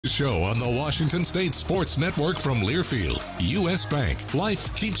Show on the Washington State Sports Network from Learfield. U.S. Bank.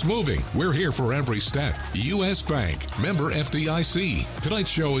 Life keeps moving. We're here for every step. U.S. Bank. Member FDIC. Tonight's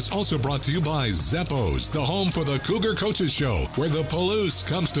show is also brought to you by Zappos, the home for the Cougar Coaches Show, where the Palouse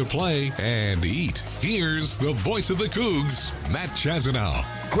comes to play and eat. Here's the voice of the Cougs, Matt Chazanow.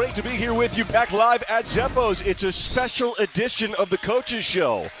 Great to be here with you back live at Zappos. It's a special edition of the Coaches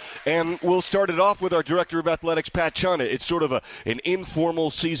Show. And we'll start it off with our Director of Athletics, Pat Chun. It's sort of an informal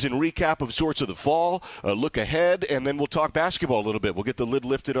season recap of sorts of the fall, a look ahead, and then we'll talk basketball a little bit. We'll get the lid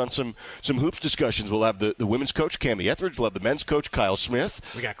lifted on some hoops discussions. We'll have the women's coach, Kamie Ethridge. We'll have the men's coach, Kyle Smith.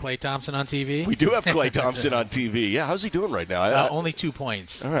 We got Klay Thompson on TV. We do have Klay Thompson on TV. Yeah, how's he doing right now? Only 2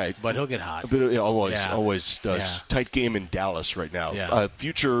 points. All right. But he'll get hot. Always does. Yeah. Tight game in Dallas right now. Yeah.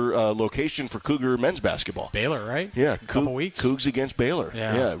 Future location for Cougar men's basketball. Baylor, right? Yeah. A couple weeks. Cougs against Baylor.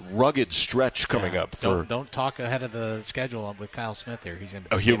 Yeah. Rugged stretch coming up. Don't talk ahead of the schedule with Kyle Smith here. He's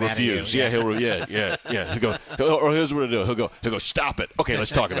gonna he'll refuse. Yeah, he'll He'll go. Or here's what he'll do. He'll go. Stop it. Okay,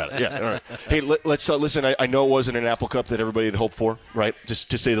 let's talk about it. Yeah. All right. Hey, let's listen. I know it wasn't an Apple Cup that everybody had hoped for, right? Just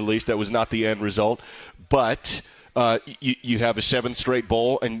to say the least, that was not the end result. But you have a seventh straight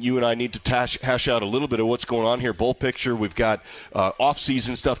bowl, and you and I need to hash out a little bit of what's going on here. Bowl picture. We've got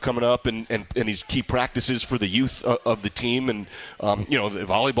off-season stuff coming up, and these key practices for the youth of the team. And the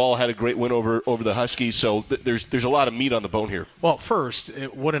volleyball had a great win over the Huskies. So there's a lot of meat on the bone here. Well, first,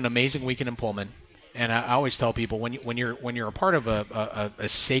 what an amazing weekend in Pullman. And I always tell people when you're a part of a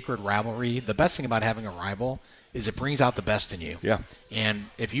sacred rivalry, the best thing about having a rival is it brings out the best in you. Yeah. And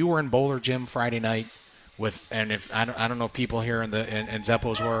if you were in Bowler Gym Friday night. If I don't know if people here in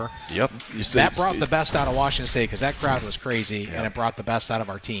Zappos were. Yep. That brought the best out of Washington State because that crowd was crazy, and it brought the best out of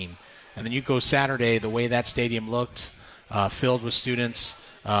our team. And then you go Saturday, the way that stadium looked, filled with students.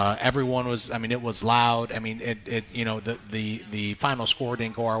 Everyone was. I mean, it was loud. I mean, the final score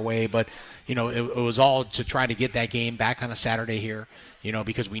didn't go our way, but it was all to try to get that game back on a Saturday here.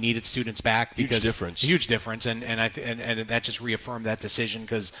 Because we needed students back. Huge difference, and that just reaffirmed that decision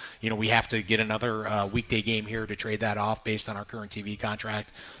because we have to get another weekday game here to trade that off based on our current TV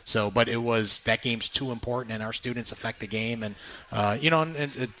contract. So, but that game's too important, and our students affect the game, and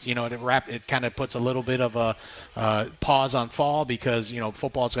it kind of puts a little bit of a pause on fall because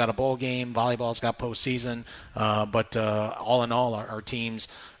football's got a bowl game, volleyball's got postseason, but all in all, our teams.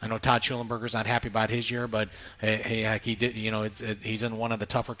 I know Todd Schulenberger's not happy about his year, but he did. He's in one of the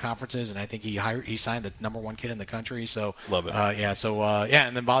tougher conferences, and I think he signed the number one kid in the country. So love it.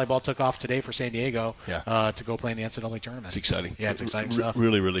 And then volleyball took off today for San Diego. Yeah. To go play in the NCAA tournament. It's exciting. Yeah, it's exciting stuff.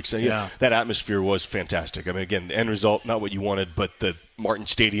 Really, really exciting. Yeah. That atmosphere was fantastic. I mean, again, the end result not what you wanted, but the Martin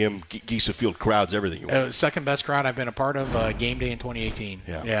Stadium, Giesa Field crowds, everything you wanted. Second best crowd I've been a part of game day in 2018.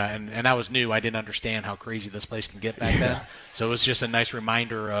 Yeah, and that was new. I didn't understand how crazy this place can get back then. So it was just a nice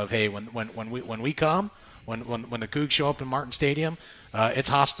reminder of, hey, when we come, when the Cougs show up in Martin Stadium, it's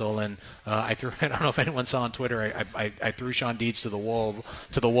hostile. And I don't know if anyone saw on Twitter, I threw Sean Deeds to the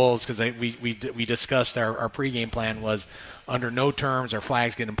Wolves because we discussed our pregame plan was under no terms our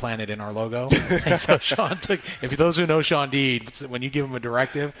flags getting planted in our logo. And so Sean if those who know Sean Deeds, when you give him a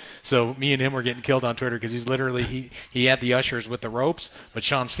directive, so me and him were getting killed on Twitter because he's literally he had the ushers with the ropes, but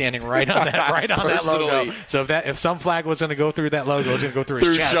Sean's standing right on that logo. So if some flag was going to go through that logo, it was going to go through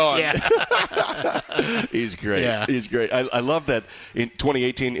his chest. Sean. Yeah. He's great. Yeah. He's great. I love that in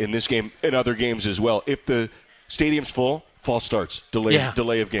 2018 in this game and other games as well. If the stadium's full, fall starts, delay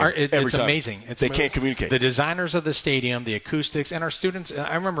of game. It's amazing. They can't communicate. The designers of the stadium, the acoustics, and our students.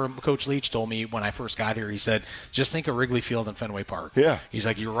 I remember Coach Leach told me when I first got here, he said, just think of Wrigley Field and Fenway Park. Yeah. He's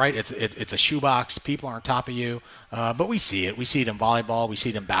like, you're right. It's a shoebox. People are on top of you. But we see it. We see it in volleyball. We see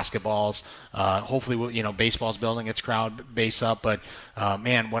it in basketballs. Hopefully, baseball's building its crowd base up. But,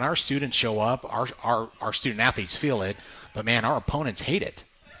 man, when our students show up, our student athletes feel it. But, man, our opponents hate it.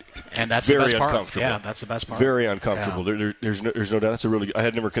 And that's very the best part. uncomfortable. Yeah, that's the best part. Very uncomfortable. Yeah. There's no doubt. That's a really. I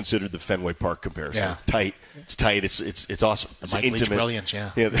had never considered the Fenway Park comparison. Yeah. It's tight. It's awesome. It's Mike intimate. Leach brilliance.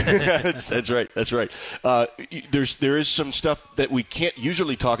 Yeah. That's right. That's right. There is some stuff that we can't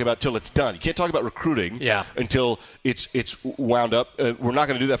usually talk about till it's done. You can't talk about recruiting. Until it's wound up. We're not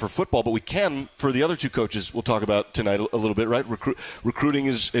going to do that for football, but we can for the other two coaches. We'll talk about tonight a little bit. Right. Recruiting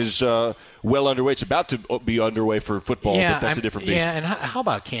is well underway. It's about to be underway for football, but that's a different beast. Yeah. And how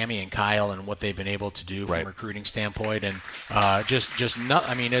about Kamie and Kyle and what they've been able to do from a recruiting standpoint, and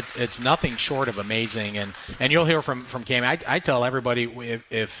it's nothing short of amazing. And you'll hear from Kamie. I tell everybody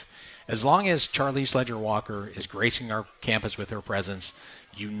if as long as Charlie Sledger Walker is gracing our campus with her presence,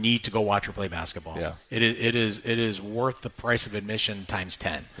 you need to go watch her play basketball. Yeah. It is worth the price of admission times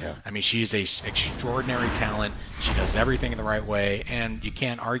 10. Yeah. I mean, she's a extraordinary talent. She does everything the right way, and you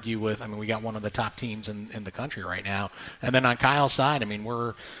can't argue with. I mean, we got one of the top teams in the country right now. And then on Kyle's side, I mean,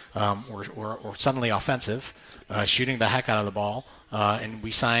 we're suddenly offensive, shooting the heck out of the ball. And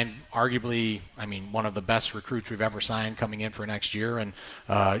we signed arguably, I mean, one of the best recruits we've ever signed coming in for next year. And,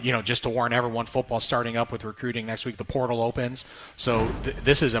 just to warn everyone, football's starting up with recruiting next week. The portal opens. So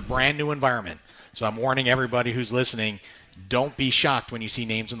this is a brand new environment. So I'm warning everybody who's listening, don't be shocked when you see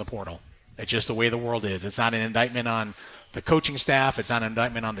names in the portal. It's just the way the world is. It's not an indictment on the coaching staff. It's not an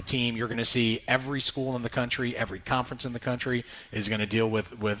indictment on the team. You're going to see every school in the country, every conference in the country is going to deal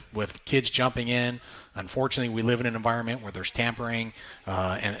with kids jumping in. Unfortunately, we live in an environment where there's tampering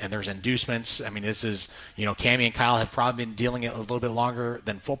and there's inducements. I mean, this is, Kamie and Kyle have probably been dealing it a little bit longer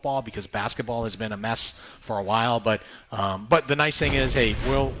than football because basketball has been a mess for a while. But the nice thing is, hey,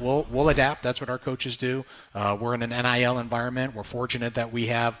 we'll adapt. That's what our coaches do. We're in an NIL environment. We're fortunate that we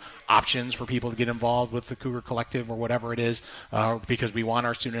have options for people to get involved with the Cougar Collective or whatever it is, because we want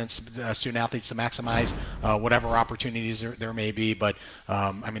our student athletes to maximize whatever opportunities there may be. But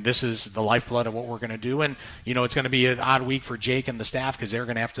I mean, this is the lifeblood of what we're going to do, and it's going to be an odd week for Jake and the staff because they're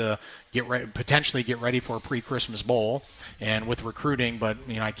going to have to potentially get ready for a pre-Christmas bowl and with recruiting. But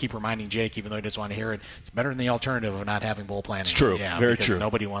I keep reminding Jake, even though he doesn't want to hear it, it's better than the alternative of not having bowl planning. It's true, very true.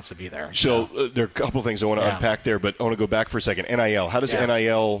 Nobody wants to be there. So there are a couple things I want to unpack there, but I want to go back for a second. NIL. How does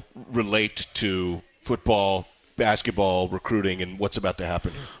NIL relate to football, basketball, recruiting, and what's about to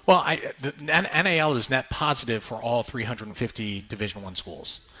happen? Well, the NIL is net positive for all 350 Division I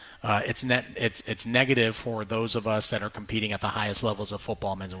schools. It's negative for those of us that are competing at the highest levels of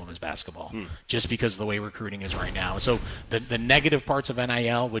football, men's and women's basketball, just because of the way recruiting is right now. So the negative parts of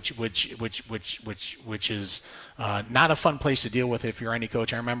NIL, which is not a fun place to deal with if you're any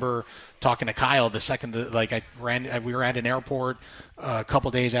coach. I remember talking to Kyle the second we were at an airport a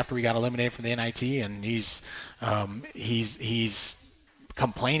couple days after we got eliminated from the NIT, and he's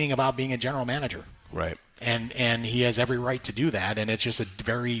complaining about being a general manager. Right. And he has every right to do that, and it's just a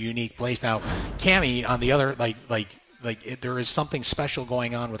very unique place. Now, Kamie, on the other, there is something special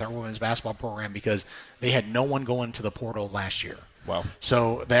going on with our women's basketball program because they had no one going to the portal last year. Wow.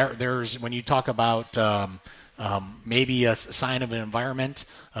 So there's when you talk about maybe a sign of an environment,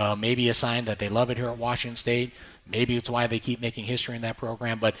 maybe a sign that they love it here at Washington State. Maybe it's why they keep making history in that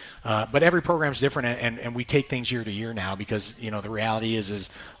program, but every program's different, and we take things year to year now because the reality is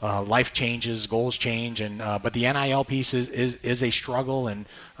life changes, goals change, and but the NIL piece is a struggle, and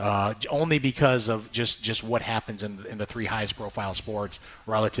only because of just what happens in the three highest profile sports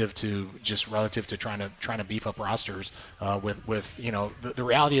relative to trying to beef up rosters. The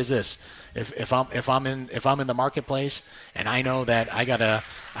reality is this: if I'm in the marketplace and I know that I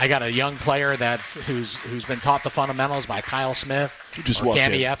got a young player who's been taught the fundamentals by Kyle Smith or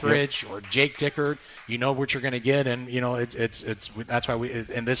Kamie Ethridge or Jake Dickert, you know what you're going to get, and that's why we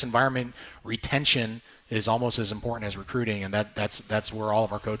in this environment retention is almost as important as recruiting, and that's where all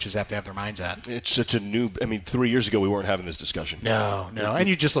of our coaches have to have their minds at. It's such a new. I mean, 3 years ago we weren't having this discussion. No, and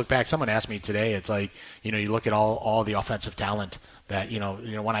you just look back. Someone asked me today. It's like you look at all the offensive talent. That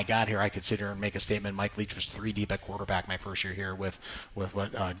when I got here, I could sit here and make a statement. Mike Leach was 3 deep at quarterback my first year here with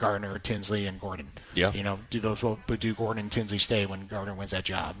Gardner, Tinsley, and Gordon. Yeah. Do Gordon and Tinsley stay when Gardner wins that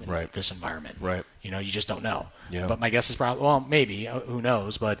job in this environment? Right. You just don't know. Yeah. But my guess is probably maybe who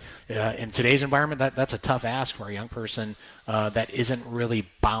knows? But in today's environment, that's a tough ask for a young person that isn't really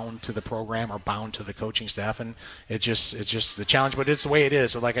bound to the program or bound to the coaching staff, and it's just the challenge. But it's the way it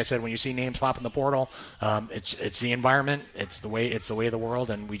is. So like I said, when you see names pop in the portal, it's the environment. It's the way of the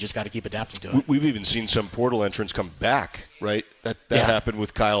world, and we just got to keep adapting to it. We've even seen some portal entrants come back, right? That happened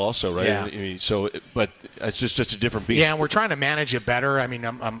with Kyle also, right? Yeah. I mean, but it's just such a different beast. Yeah, and we're trying to manage it better. I mean,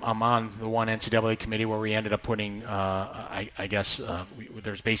 I'm on the one NCAA committee where we ended up putting, there's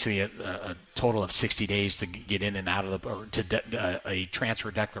basically a total of 60 days to get in and out of a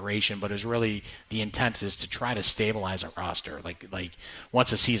transfer declaration, but it's really the intent is to try to stabilize our roster. Like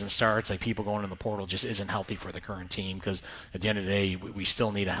once a season starts, people going in the portal just isn't healthy for the current team because at the end of the day, we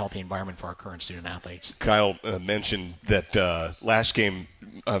still need a healthy environment for our current student athletes. Kyle mentioned that last game,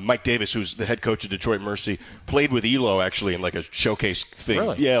 Mike Davis, who's the head coach of Detroit Mercy, played with Elo actually in a showcase thing.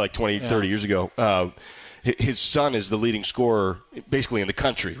 Really? Yeah, 30 years ago. his son is the leading scorer basically in the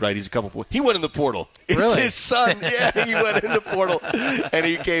country, right? He's a couple points. He went in the portal. Really? It's his son. Yeah, he went in the portal, and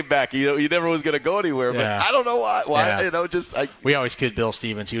he came back. He never was going to go anywhere, but I don't know why. Yeah. We always kid Bill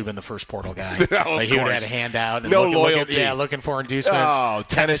Stevens. He would have been the first portal guy. No, he would have had a handout. And loyalty. Looking for inducements. Oh,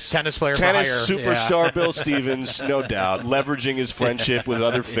 tennis player for tennis hire. superstar Bill Stevens, no doubt. Leveraging his friendship with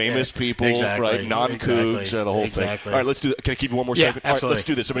other famous people, right? Non-Cougs, the whole thing. All right, let's do that. Can I keep you one more segment? Absolutely. All right, let's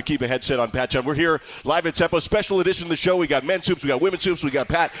do this. I'm going to keep a headset on Pat Chun. We're here live at Zeppo. Special edition of the show. We got men's hoops, we got women's hoops, we got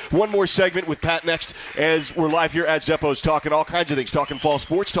Pat. One more segment with Pat next as we're live here at Zeppo's talking all kinds of things, talking fall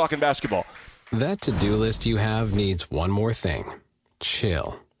sports, talking basketball. That to-do list you have needs one more thing.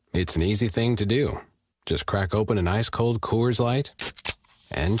 Chill. It's an easy thing to do. Just crack open an ice-cold Coors Light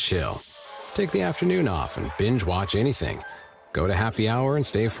and chill. Take the afternoon off and binge watch anything. Go to happy hour and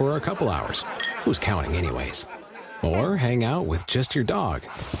stay for a couple hours. Who's counting anyways? Or hang out with just your dog,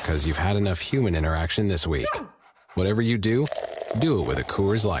 because you've had enough human interaction this week. Whatever you do it with a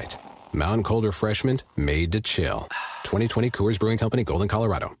Coors Light. Mountain Cold Refreshment made to chill. 2020 Coors Brewing Company, Golden,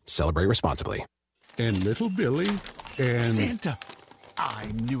 Colorado. Celebrate responsibly. And little Billy and... Santa! I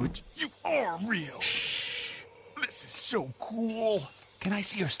knew it. You are real. Shh. This is so cool. Can I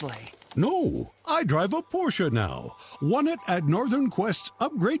see your sleigh? No, I drive a Porsche now. Won it at Northern Quest's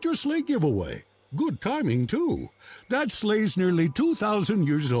Upgrade Your Sleigh giveaway. Good timing, too. That sleigh's nearly 2,000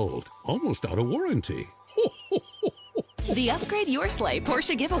 years old. Almost out of warranty. The Upgrade Your Sleigh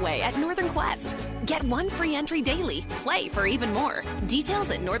Porsche giveaway at Northern Quest. Get one free entry daily. Play for even more. Details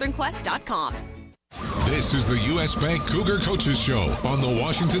at northernquest.com. This is the U.S. Bank Cougar Coaches Show on the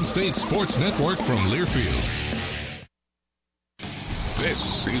Washington State Sports Network from Learfield.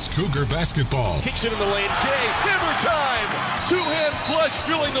 This is Cougar basketball. Kicks it in the lane. Gay, hammer time! Two-hand flush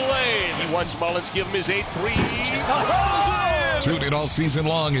filling the lane. He wants Mullins give him his 8-3. Tune in all season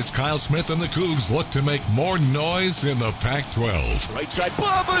long as Kyle Smith and the Cougs look to make more noise in the Pac-12. Right side,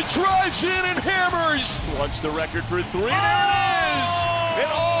 Bubba drives in and hammers. Wants the record for three. There it is! An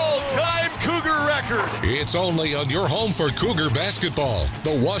all-time Cougar record. It's only on your home for Cougar basketball,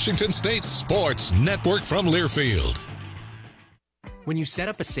 the Washington State Sports Network from Learfield. When you set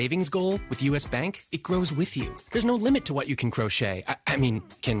up a savings goal with U.S. Bank, it grows with you. There's no limit to what you can crochet.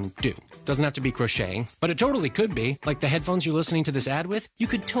 Can do. Doesn't have to be crocheting, but it totally could be. Like the headphones you're listening to this ad with, you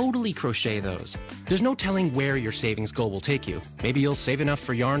could totally crochet those. There's no telling where your savings goal will take you. Maybe you'll save enough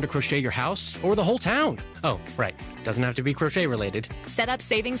for yarn to crochet your house or the whole town. Oh, right. Doesn't have to be crochet related. Set up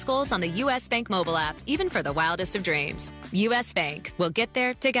savings goals on the U.S. Bank mobile app, even for the wildest of dreams. U.S. Bank. We'll get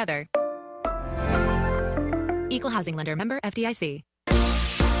there together. Equal housing lender. Member FDIC.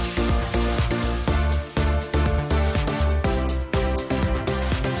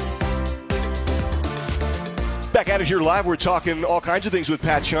 Back at it here live. We're talking all kinds of things with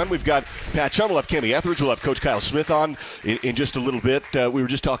Pat Chun. We've got Pat Chun. We'll have Kamie Ethridge. We'll have Coach Kyle Smith on in just a little bit. We were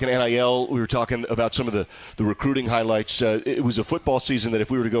just talking NIL. We were talking about some of the recruiting highlights. It was a football season that if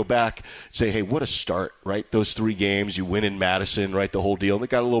we were to go back, say, hey, what a start, right? Those 3 games, you win in Madison, right? The whole deal. And it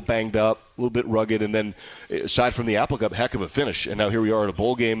got a little banged up, a little bit rugged. And then aside from the Apple Cup, heck of a finish. And now here we are at a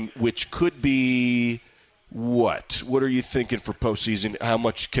bowl game, which could be what? What are you thinking for postseason? How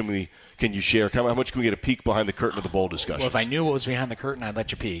much can you share? How much can we get a peek behind the curtain of the bowl discussion? Well, if I knew what was behind the curtain, I'd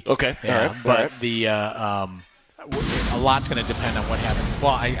let you peek. Okay. Yeah, all right. but all right. the a lot's going to depend on what happens.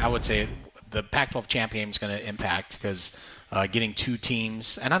 Well, I would say the Pac-12 champ game is going to impact because getting 2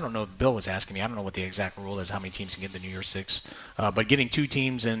 teams, and I don't know, Bill was asking me, I don't know what the exact rule is, how many teams can get the New Year's Six, but getting 2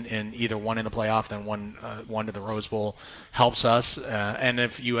 teams in either one in the playoff, then one to the Rose Bowl helps us, and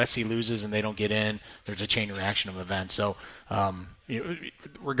if USC loses and they don't get in, there's a chain reaction of events. So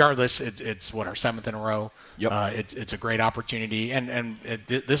regardless, it's what, our 7th in a row. Yep. It's a great opportunity, and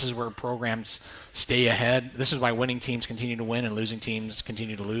this is where programs stay ahead. This is why winning teams continue to win and losing teams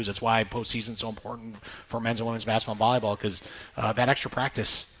continue to lose. It's why postseason is so important for men's and women's basketball and volleyball, because that extra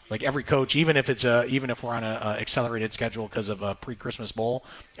practice. Like every coach, even if we're on a accelerated schedule because of a pre-Christmas bowl,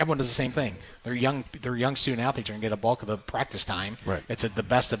 everyone does the same thing. They're young student athletes are going to get a bulk of the practice time. Right. It's the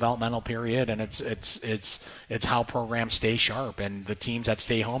best developmental period, and it's how programs stay sharp. And the teams that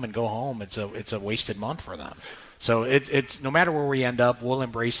stay home and go home, it's a wasted month for them. So it's no matter where we end up, we'll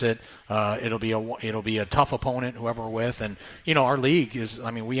embrace it. It'll be a tough opponent, whoever we're with, and our league is.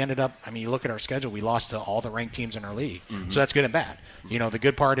 We ended up. You look at our schedule. We lost to all the ranked teams in our league, so that's good and bad. The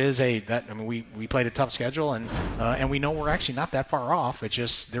good part is we played a tough schedule, and we know we're actually not that far off. It's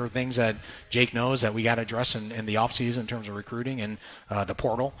just there are things that Jake knows that we got to address in the offseason in terms of recruiting and the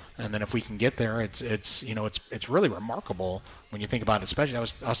portal, and then if we can get there, it's really remarkable when you think about it. Especially I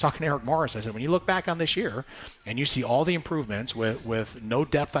was talking to Eric Morris. I said when you look back on this year. and you see all the improvements with no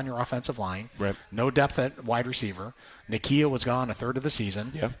depth on your offensive line, right. no depth at wide receiver. Nakia was gone a third of the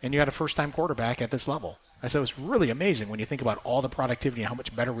season, and you had a first-time quarterback at this level. I said it was really amazing when you think about all the productivity and how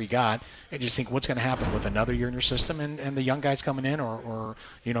much better we got, and just think what's going to happen with another year in your system and the young guys coming in or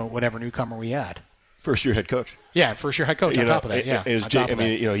whatever newcomer we add. First-year head coach. Yeah, first-year head coach. On top of that,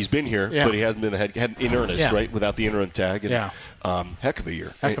 he's been here, but he hasn't been the head in earnest, right, without the interim tag. And, heck of a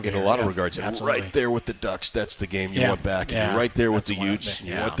year in a lot of regards. Absolutely. Right there with the Ducks, that's the game you want back. And you're right there with the Utes.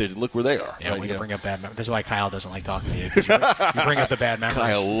 Look where they are. Yeah, we can bring up bad memories. That's why Kyle doesn't like talking to you. You bring up the bad memories.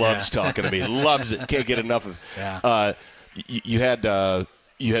 Kyle loves talking to me. Loves it. Can't get enough of it.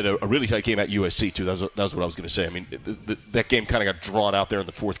 You had a really tight game at USC, too. That was what I was going to say. I mean, that game kind of got drawn out there in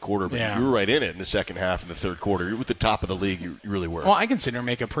the fourth quarter, but you were right in it in the second half and the third quarter. You're with the top of the league. You really were. Well, I consider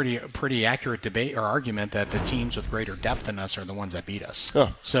make a pretty accurate debate or argument that the teams with greater depth than us are the ones that beat us.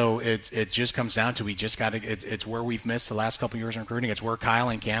 Oh. So it just comes down to we just got to. It's where we've missed the last couple of years in recruiting. It's where Kyle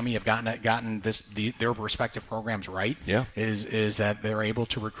and Kamie have gotten their respective programs right. Yeah. Is that they're able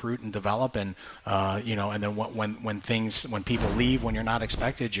to recruit and develop and and then when people leave when you're not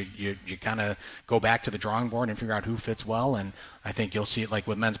expected, you kind of go back to the drawing board and figure out who fits well. And I think you'll see it like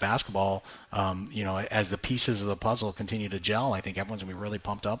with men's basketball, as the pieces of the puzzle continue to gel, I think everyone's going to be really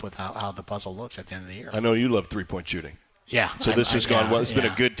pumped up with how the puzzle looks at the end of the year. I know you love three-point shooting. Yeah. So this has gone well. It's been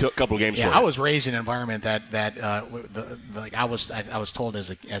a good couple of games for you. I was raised in an environment that I was told as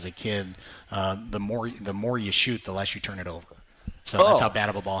a kid, the more you shoot, the less you turn it over. So that's how bad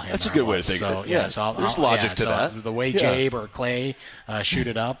of a ball handler. That's a good way to think of it. So there's logic to that. The way Jabe or Clay shoot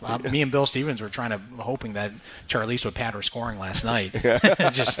it up. Me and Bill Stevens were hoping that Charlize would pad her scoring last night. I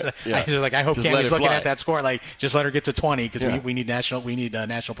hope Cammie's looking at that score. Like, just let her get to 20 because we need National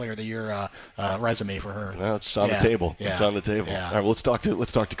Player of the Year resume for her. No, it's on the table. Yeah. It's on the table. Yeah. All right, well,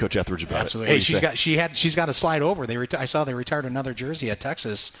 let's talk to Coach Ethridge about Absolutely. it. Hey, she's got to slide over. I saw they retired another jersey at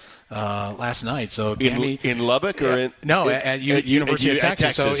Texas last night. So Kamie, in Lubbock or at University of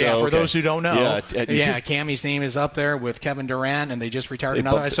Texas. So for those who don't know, Kamie's name is up there with Kevin Durant, and they just retired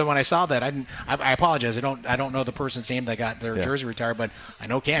another. So when I saw that, I apologize. I don't know the person's name that got their jersey retired, but I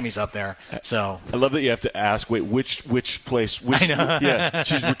know Kamie's up there. So I love that you have to ask. Wait, which place? I know. Yeah,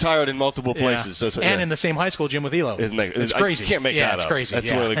 she's retired in multiple places. So in the same high school gym with Elo. It's crazy. I can't make that up. It's crazy.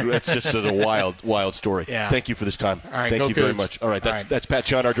 That's just a wild story. Yeah. Thank you for this time. All right, Thank you very much. All right, that's Pat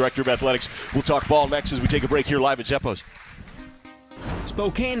Chun, our Director of Athletics. We'll talk ball next as we take a break here live at Zeppo's.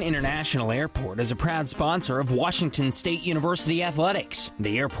 Spokane International Airport is a proud sponsor of Washington State University Athletics.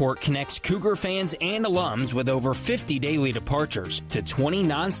 The airport connects Cougar fans and alums with over 50 daily departures to 20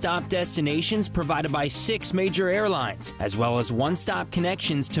 nonstop destinations provided by 6 major airlines, as well as one-stop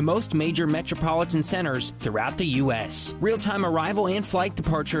connections to most major metropolitan centers throughout the U.S. Real-time arrival and flight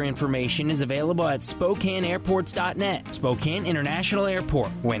departure information is available at SpokaneAirports.net. Spokane International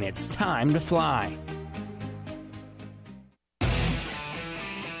Airport, when it's time to fly.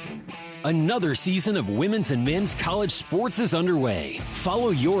 Another season of women's and men's college sports is underway. Follow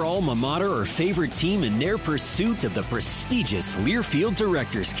your alma mater or favorite team in their pursuit of the prestigious Learfield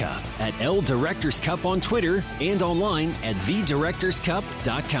Directors Cup at L Directors Cup on Twitter and online at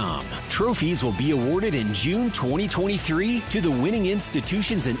thedirectorscup.com. Trophies will be awarded in June 2023 to the winning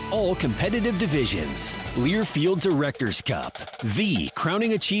institutions in all competitive divisions. Learfield Directors Cup, the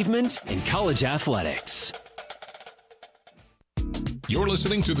crowning achievement in college athletics. You're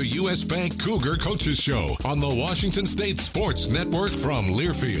listening to the U.S. Bank Cougar Coaches Show on the Washington State Sports Network from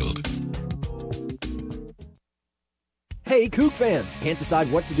Learfield. Hey, Coug fans! Can't decide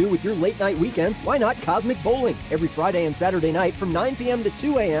what to do with your late-night weekends? Why not Cosmic Bowling? Every Friday and Saturday night from 9 p.m. to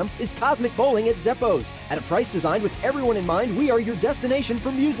 2 a.m. is Cosmic Bowling at Zeppo's. At a price designed with everyone in mind, we are your destination for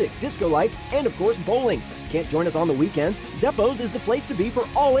music, disco lights, and of course, bowling. Can't join us on the weekends? Zeppo's is the place to be for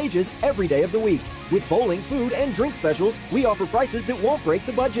all ages every day of the week. With bowling, food, and drink specials, we offer prices that won't break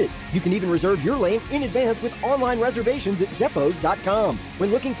the budget. You can even reserve your lane in advance with online reservations at Zeppos.com.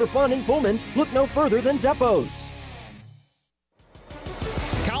 When looking for fun in Pullman, look no further than Zeppo's.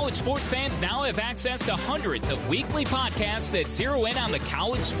 College sports fans now have access to hundreds of weekly podcasts that zero in on the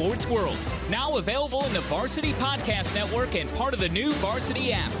college sports world. Now available in the Varsity Podcast Network and part of the new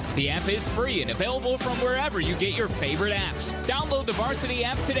Varsity app. The app is free and available from wherever you get your favorite apps. Download the Varsity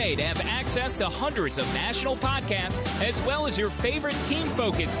app today to have access to hundreds of national podcasts as well as your favorite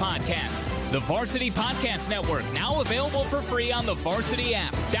team-focused podcasts. The Varsity Podcast Network, now available for free on the Varsity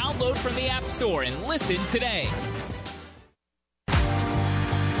app. Download from the App Store and listen today.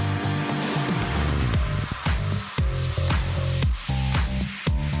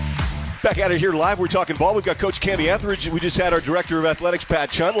 Back at it here live. We're talking ball. We've got Coach Kamie Ethridge. We just had our Director of Athletics, Pat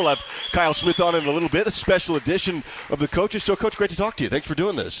Chun. We'll have Kyle Smith on in a little bit, a special edition of the coaches. So, Coach, great to talk to you. Thanks for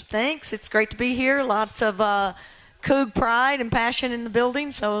doing this. Thanks. It's great to be here. Lots of Coug pride and passion in the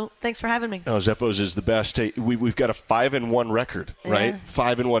building, so thanks for having me. Oh, Zeppos is the best. We've got a 5-1 record, right?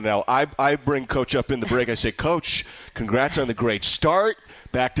 5-1 now. I bring Coach up in the break. I say, Coach, congrats on the great start.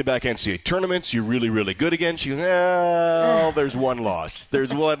 Back-to-back NCAA tournaments. You're really, really good again. She goes, oh, there's one loss.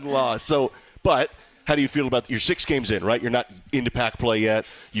 There's one loss. So, but how do you feel about your 6 games in, right? You're not into pack play yet.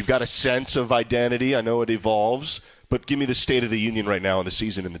 You've got a sense of identity. I know it evolves. But give me the state of the union right now in the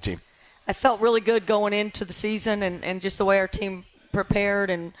season and the team. I felt really good going into the season and just the way our team prepared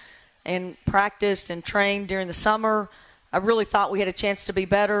and practiced and trained during the summer. I really thought we had a chance to be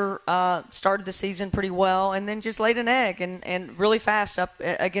better, started the season pretty well, and then just laid an egg and really fast up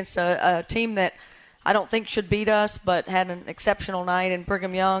against a team that I don't think should beat us, but had an exceptional night in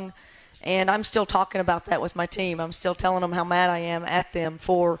Brigham Young. And I'm still talking about that with my team. I'm still telling them how mad I am at them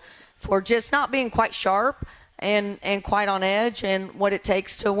for just not being quite sharp and quite on edge and what it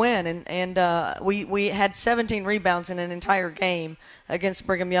takes to win. And we had 17 rebounds in an entire game against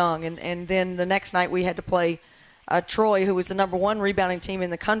Brigham Young. And then the next night we had to play Troy, who was the number 1 rebounding team in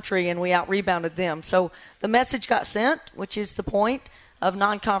the country, and we out-rebounded them. So the message got sent, which is the point of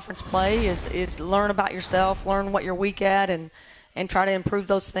non-conference play, is learn about yourself, learn what you're weak at, and try to improve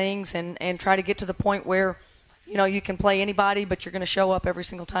those things and try to get to the point where, you know, you can play anybody, but you're going to show up every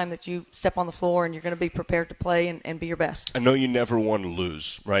single time that you step on the floor, and you're going to be prepared to play and be your best. I know you never want to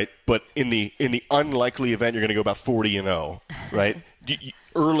lose, right? But in the unlikely event you're going to go about 40-0, right?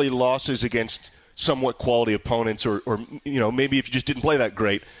 Early losses against somewhat quality opponents or you know, maybe if you just didn't play that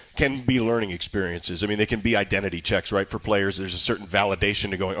great, can be learning experiences. I mean, they can be identity checks, right? For players, there's a certain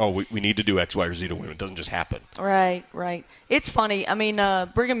validation to going, oh, we need to do X, Y, or Z to win. It doesn't just happen. Right. It's funny. I mean,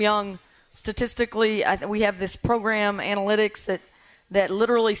 Brigham Young, statistically, we have this program analytics that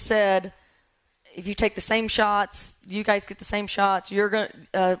literally said, if you take the same shots, you guys get the same shots, you're going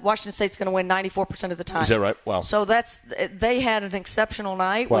Washington State's going to win 94% of the time. Is that right? Wow. So they had an exceptional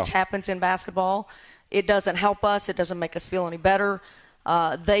night, which happens in basketball. It doesn't help us. It doesn't make us feel any better.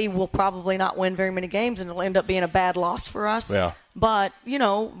 They will probably not win very many games, and it'll end up being a bad loss for us. Yeah. But, you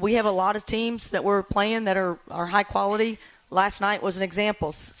know, we have a lot of teams that we're playing that are high quality. Last night was an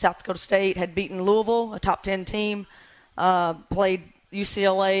example. South Dakota State had beaten Louisville, a top 10 team, played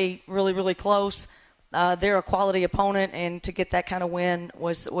UCLA really, really close. They're a quality opponent, and to get that kind of win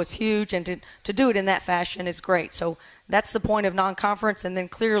was huge, and to do it in that fashion is great. So that's the point of non-conference, and then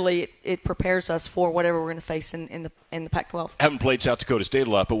clearly it prepares us for whatever we're going to face in the Pac-12. Haven't played South Dakota State a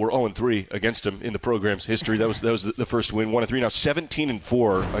lot, but we're 0-3 against them in the program's history. That was the first win, 1-3. Now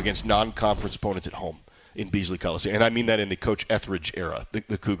 17-4 against non-conference opponents at home in Beasley Coliseum, and I mean that in the Coach Ethridge era.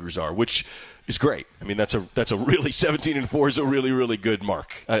 The Cougars are, which is great. I mean, that's a really 17-4 is a really, really good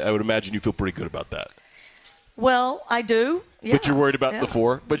mark. I would imagine you feel pretty good about that. Well, I do. Yeah. But you're worried about the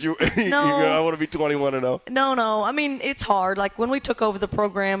 4? But I want to be 21-0. No. I mean, it's hard. Like when we took over the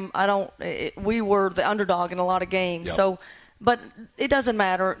program, we were the underdog in a lot of games. Yep. So, but it doesn't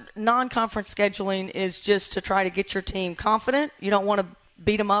matter. Non-conference scheduling is just to try to get your team confident. You don't want to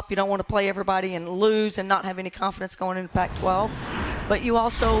beat them up. You don't want to play everybody and lose and not have any confidence going into Pac-12. But you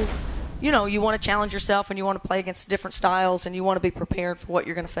also, you know, you want to challenge yourself and you want to play against different styles and you want to be prepared for what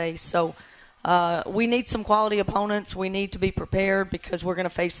you're going to face. So we need some quality opponents. We need to be prepared because we're going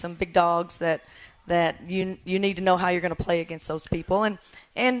to face some big dogs that you need to know how you're going to play against those people.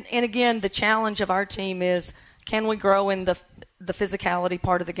 And again, the challenge of our team is, can we grow in the physicality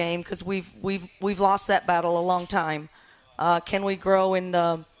part of the game, because we've lost that battle a long time. Can we grow in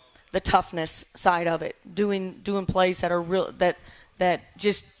the toughness side of it, doing plays that are real, that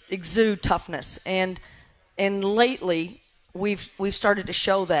just exude toughness. And lately we've started to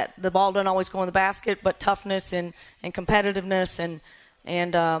show that the ball doesn't always go in the basket, but toughness and competitiveness and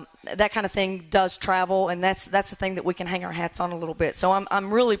that kind of thing does travel, and that's the thing that we can hang our hats on a little bit. So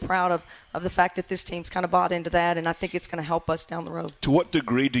I'm really proud of the fact that this team's kind of bought into that, and I think it's going to help us down the road. To what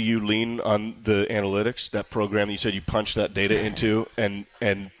degree do you lean on the analytics, that program you said you punched that data into, and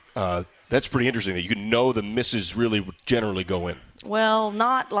that's pretty interesting that you can know the misses really generally go in? Well,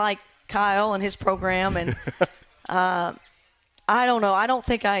 not like Kyle and his program, and I don't know. I don't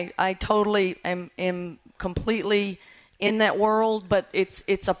think I totally am completely in that world, but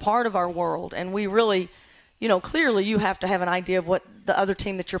it's a part of our world, and we really, clearly you have to have an idea of what the other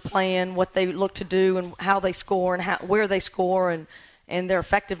team that you're playing, what they look to do, and how they score, and where they score, and their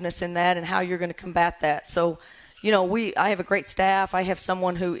effectiveness in that, and how you're going to combat that. So, I have a great staff. I have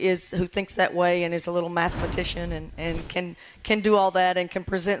someone who thinks that way and is a little mathematician and can do all that and can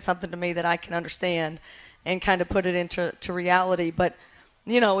present something to me that I can understand and kind of put it into reality. But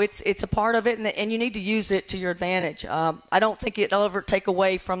it's a part of it, and you need to use it to your advantage. I don't think it'll ever take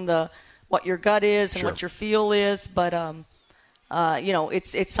away from what your gut is and what your feel is, but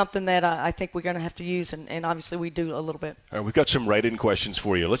it's something that I think we're going to have to use, and obviously we do a little bit. All right, we've got some write-in questions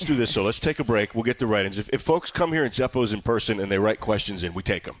for you. Let's do this. So let's take a break. We'll get the write-ins. If folks come here at Zeppo's in person and they write questions in, we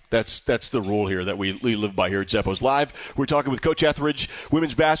take them. That's the rule here that we live by here at Zeppo's Live. We're talking with Coach Ethridge,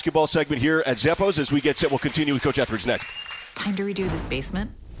 women's basketball segment here at Zeppo's. As we get set, we'll continue with Coach Ethridge next. Time to redo this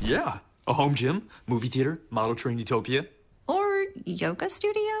basement. Yeah. A home gym, movie theater, model train utopia. Or yoga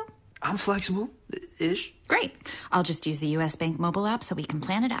studio? I'm flexible-ish. Great. I'll just use the U.S. Bank mobile app so we can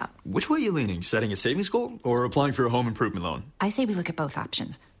plan it out. Which way are you leaning? Setting a savings goal or applying for a home improvement loan? I say we look at both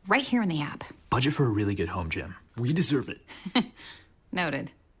options, right here in the app. Budget for a really good home gym. We deserve it.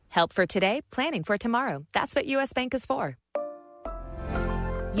 Noted. Help for today, planning for tomorrow. That's what U.S. Bank is for.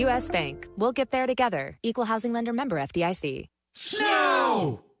 U.S. Bank. We'll get there together. Equal housing lender member FDIC.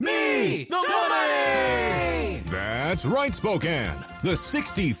 Snow me the money! That's right, Spokane. The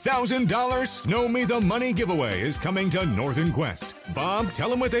 $60,000 Snow Me the Money giveaway is coming to Northern Quest. Bob, tell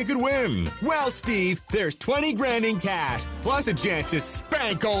them what they could win. Well, Steve, there's 20 grand in cash, plus a chance to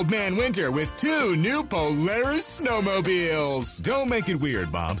spank Old Man Winter with 2 new Polaris snowmobiles. Don't make it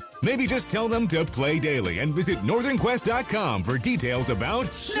weird, Bob. Maybe just tell them to play daily and visit northernquest.com for details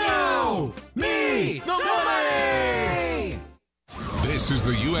about Snow Me the Money! This is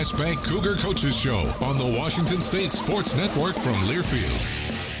the U.S. Bank Cougar Coaches Show on the Washington State Sports Network from Learfield.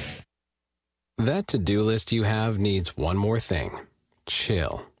 That to-do list you have needs one more thing.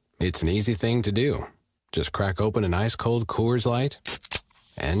 Chill. It's an easy thing to do. Just crack open an ice-cold Coors Light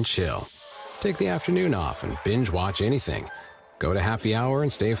and chill. Take the afternoon off and binge watch anything. Go to happy hour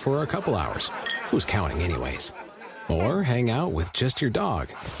and stay for a couple hours. Who's counting anyways? Or hang out with just your dog,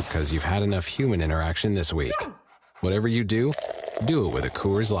 because you've had enough human interaction this week. Whatever you do it with a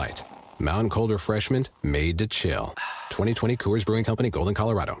Coors Light. Mountain Cold Refreshment made to chill. 2020 Coors Brewing Company, Golden,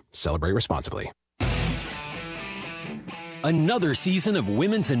 Colorado. Celebrate responsibly. Another season of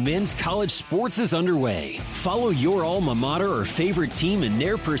women's and men's college sports is underway. Follow your alma mater or favorite team in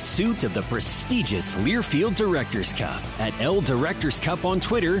their pursuit of the prestigious Learfield Directors Cup at L Directors Cup on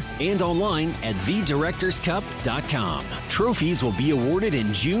Twitter and online at thedirectorscup.com. Trophies will be awarded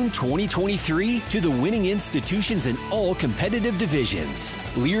in June 2023 to the winning institutions in all competitive divisions.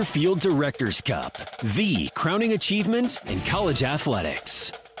 Learfield Directors Cup, the crowning achievement in college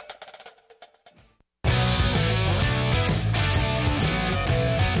athletics.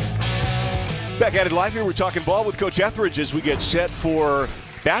 Back at it live here. We're talking ball with Coach Ethridge as we get set for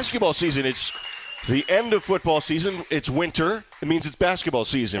basketball season. It's the end of football season. It's winter. It means it's basketball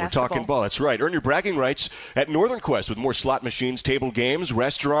season. We're talking ball. That's right. Earn your bragging rights at Northern Quest with more slot machines, table games,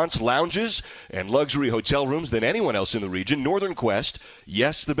 restaurants, lounges, and luxury hotel rooms than anyone else in the region. Northern Quest,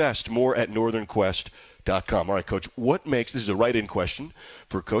 yes, the best. More at northernquest.com. All right, Coach, this is a write-in question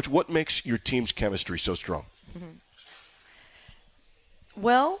for Coach. What makes your team's chemistry so strong?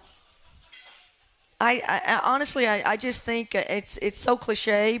 Well, I honestly just think it's so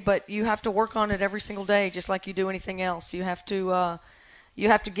cliche, but you have to work on it every single day, just like you do anything else. You have to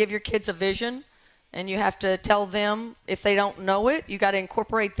give your kids a vision, and you have to tell them if they don't know it. You got to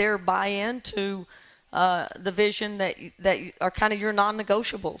incorporate their buy-in to the vision that are kind of your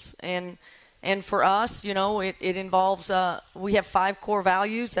non-negotiables. And for us, it involves we have 5 core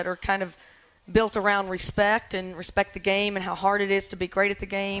values that are kind of built around respect and respect the game and how hard it is to be great at the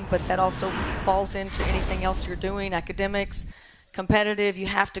game, but that also falls into anything else you're doing, academics, competitive. You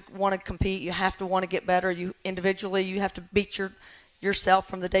have to want to compete. You have to want to get better. You individually, you have to beat yourself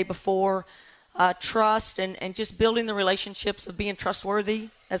from the day before. Trust and just building the relationships of being trustworthy.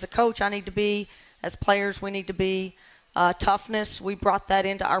 As a coach, I need to be. As players, we need to be. Toughness, we brought that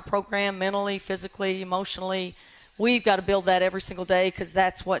into our program mentally, physically, emotionally. We've got to build that every single day because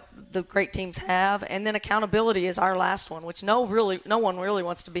that's what the great teams have. And then accountability is our last one, which no one really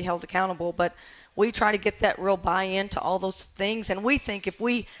wants to be held accountable. But we try to get that real buy-in to all those things. And we think if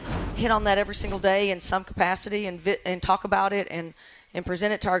we hit on that every single day in some capacity and talk about it and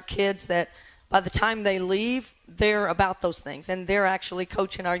present it to our kids, that by the time they leave, they're about those things. And they're actually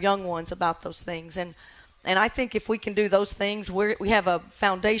coaching our young ones about those things. And I think if we can do those things, we have a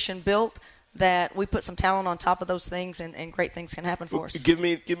foundation built that we put some talent on top of those things, and great things can happen for us. Give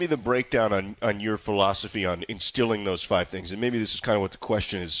me the breakdown on your philosophy on instilling those 5 things. And maybe this is kind of what the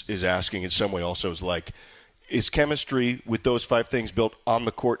question is asking in some way also, is like, is chemistry with those 5 things built on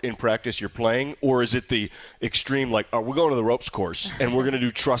the court in practice you're playing, or is it the extreme, like, oh, we're going to the ropes course and we're going to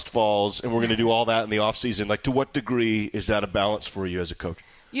do trust falls and we're going to do all that in the off season? Like, to what degree is that a balance for you as a coach?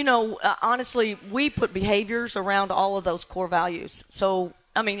 Honestly, we put behaviors around all of those core values. So,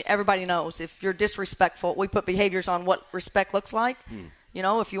 I mean, everybody knows if you're disrespectful, we put behaviors on what respect looks like.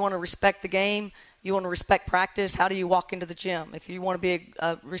 If you want to respect the game, you want to respect practice, how do you walk into the gym? If you want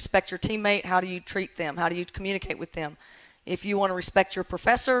to respect your teammate, how do you treat them? How do you communicate with them? If you want to respect your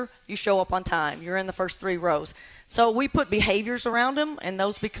professor, you show up on time. You're in the first 3 rows. So we put behaviors around them, and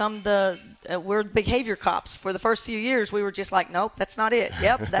those become we're behavior cops. For the first few years, we were just like, nope, that's not it.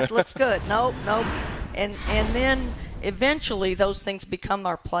 Yep, that looks good. Nope. And then eventually those things become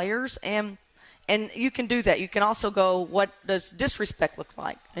our players, and you can do that. You can also go, what does disrespect look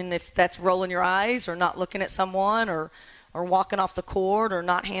like? And if that's rolling your eyes or not looking at someone or walking off the court or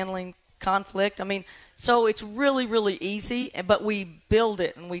not handling conflict. I mean, so it's really, really easy, but we build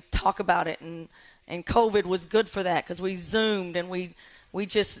it and we talk about it. And COVID was good for that because we Zoomed and we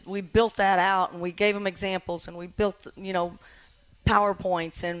built that out and we gave them examples and we built,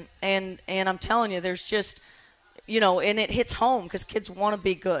 PowerPoints. And I'm telling you, there's just – and it hits home because kids want to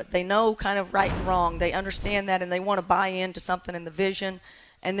be good. They know kind of right and wrong. They understand that, and they want to buy into something in the vision,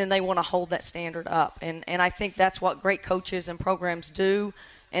 and then they want to hold that standard up. And I think that's what great coaches and programs do.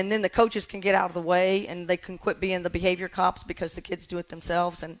 And then the coaches can get out of the way, and they can quit being the behavior cops because the kids do it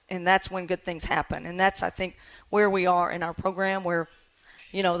themselves, and that's when good things happen. And that's, I think, where we are in our program where,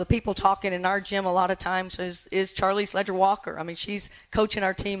 the people talking in our gym a lot of times is Charlize Ledger-Walker. I mean, she's coaching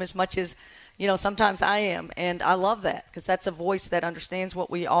our team as much as – sometimes I am, and I love that because that's a voice that understands what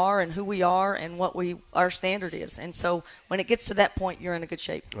we are and who we are and what our standard is. And so when it gets to that point, you're in a good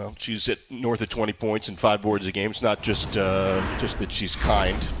shape. Well, she's at north of 20 points and 5 boards a game. It's not just that she's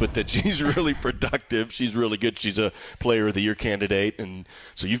kind, but that she's really productive. She's really good. She's a Player of the Year candidate, and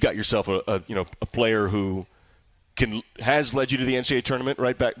so you've got yourself a player who has led you to the NCAA tournament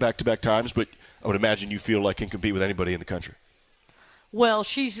right back-to-back times, but I would imagine you feel like can compete with anybody in the country. Well,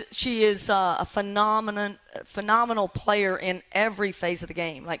 she is a phenomenal player in every phase of the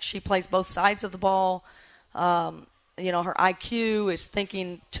game. Like, she plays both sides of the ball. Her IQ is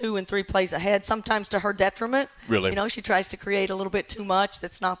thinking 2 and 3 plays ahead, sometimes to her detriment. Really? She tries to create a little bit too much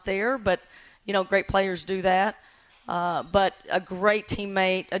that's not there, but, great players do that. But a great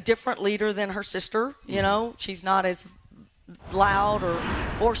teammate, a different leader than her sister. She's not as loud or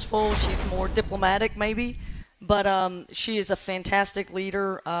forceful. She's more diplomatic maybe. But she is a fantastic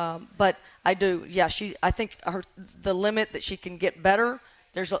leader. But I think the limit that she can get better.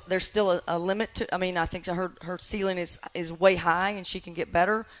 There's still a limit to. I mean, I think her ceiling is way high, and she can get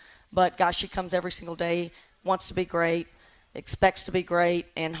better. But gosh, she comes every single day, wants to be great, expects to be great,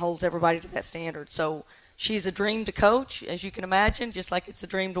 and holds everybody to that standard. So she's a dream to coach, as you can imagine, just like it's a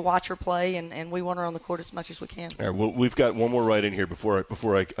dream to watch her play, and we want her on the court as much as we can. All right, well, we've got one more right in here before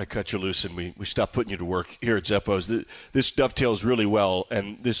I cut you loose and we stop putting you to work here at Zeppos. This dovetails really well,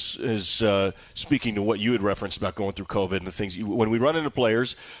 and this is speaking to what you had referenced about going through COVID and the things. When we run into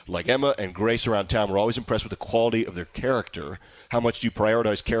players like Emma and Grace around town, we're always impressed with the quality of their character. How much do you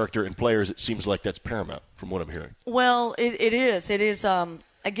prioritize character in players? It seems like that's paramount from what I'm hearing. Well, it is. It is.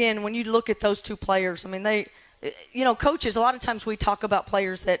 Again, when you look at those 2 players, I mean, coaches, a lot of times we talk about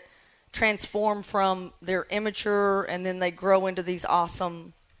players that transform from their immature and then they grow into these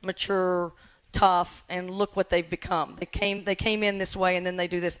awesome, mature, tough, and look what they've become. They came in this way and then they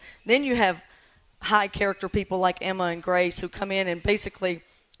do this. Then you have high character people like Emma and Grace who come in and basically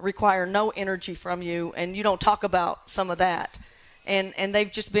require no energy from you, and you don't talk about some of that. And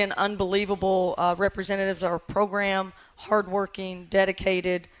they've just been unbelievable representatives of our program, hardworking,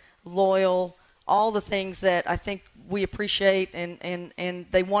 dedicated, loyal, all the things that I think we appreciate, and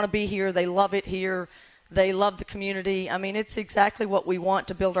they want to be here. They love it here. They love the community. I mean, it's exactly what we want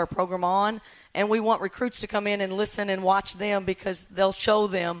to build our program on, and we want recruits to come in and listen and watch them because they'll show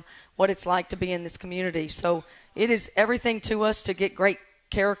them what it's like to be in this community. So it is everything to us to get great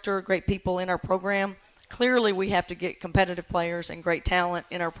character, great people in our program. Clearly, we have to get competitive players and great talent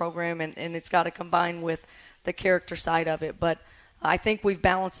in our program, and it's got to combine with the character side of it. But I think we've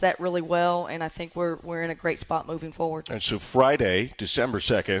balanced that really well, and I think we're in a great spot moving forward. And so Friday, December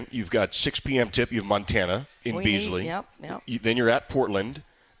 2nd, you've got 6 p.m. tip. You have Montana in Beasley. Yep. Then you're at Portland,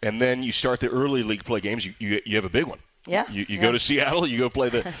 and then you start the early league play games. You have a big one. Yeah. You go to Seattle. You go play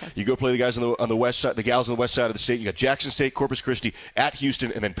the guys on the west side, the gals on the west side of the state. You got Jackson State, Corpus Christi, at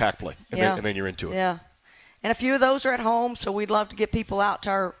Houston, and then Pac play, and then you're into it. Yeah. And a few of those are at home, so we'd love to get people out to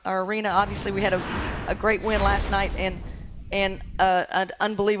our arena. Obviously, we had a great win last night and an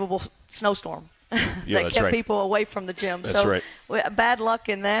unbelievable snowstorm. that kept people away from the gym. That's right. Bad luck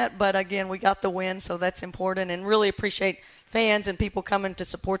in that, but again, we got the win, so that's important, and really appreciate fans and people coming to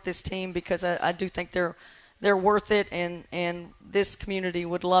support this team because I do think they're worth it, and this community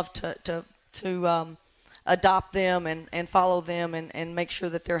would love to adopt them and follow them and make sure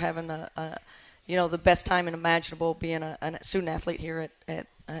that they're having the best time imaginable being a student athlete here at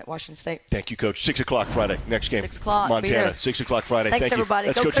Washington State. Thank you, Coach. 6 o'clock Friday. Next game. 6 o'clock. Montana. 6 o'clock Friday. Thanks, Thank you. everybody.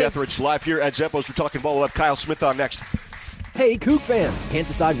 That's Go Coach Cougs. Ethridge live here at Zeppo's. We're talking ball. We'll have Kyle Smith on next. Hey, Coug fans! Can't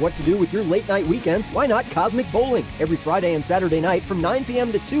decide what to do with your late-night weekends? Why not Cosmic Bowling? Every Friday and Saturday night from 9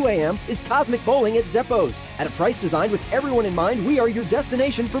 p.m. to 2 a.m. is Cosmic Bowling at Zeppo's. At a price designed with everyone in mind, we are your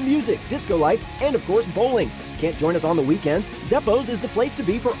destination for music, disco lights, and of course, bowling. Can't join us on the weekends? Zeppo's is the place to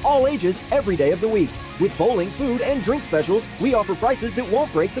be for all ages every day of the week. With bowling, food, and drink specials, we offer prices that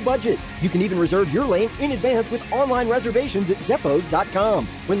won't break the budget. You can even reserve your lane in advance with online reservations at Zeppos.com.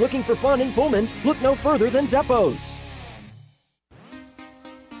 When looking for fun in Pullman, look no further than Zeppo's.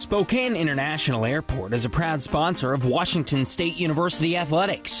 Spokane International Airport is a proud sponsor of Washington State University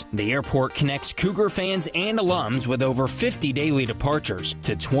Athletics. The airport connects Cougar fans and alums with over 50 daily departures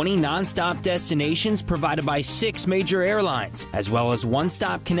to 20 nonstop destinations provided by 6 major airlines, as well as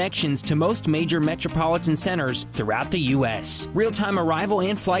one-stop connections to most major metropolitan centers throughout the U.S. Real-time arrival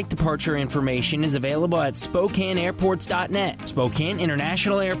and flight departure information is available at SpokaneAirports.net. Spokane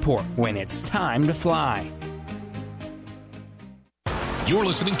International Airport, when it's time to fly. You're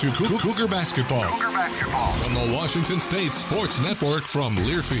listening to Cougar Basketball on the Washington State Sports Network from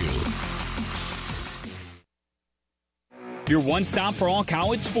Learfield. Your one stop for all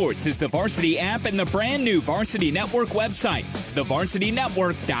college sports is the Varsity app and the brand new Varsity Network website,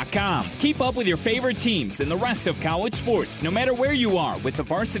 thevarsitynetwork.com. Keep up with your favorite teams and the rest of college sports, no matter where you are, with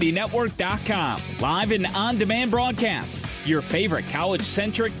thevarsitynetwork.com. Live and on-demand broadcasts, your favorite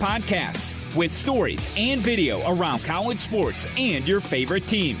college-centric podcasts, with stories and video around college sports and your favorite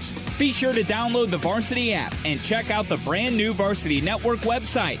teams. Be sure to download the Varsity app and check out the brand new Varsity Network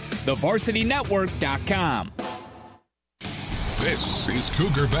website, thevarsitynetwork.com. This is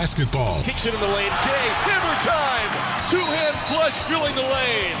Cougar Basketball. Kicks it in the lane. Gay, hammer time! Two-hand flush filling the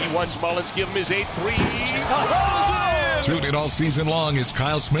lane. He wants Mullins give him his 8-3. Tune in all season long as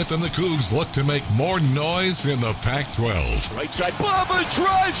Kyle Smith and the Cougs look to make more noise in the Pac-12. Right side, Bubba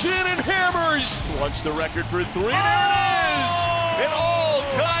drives in and hammers. Wants the record for 3, and there it is! An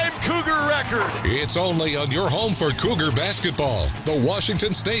all-time Cougar record. It's only on your home for Cougar Basketball, the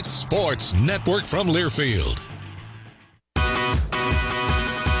Washington State Sports Network from Learfield.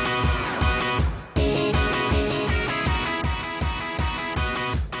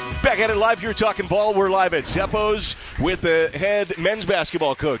 Back at it live here, talking ball. We're live at Zeppo's with the head men's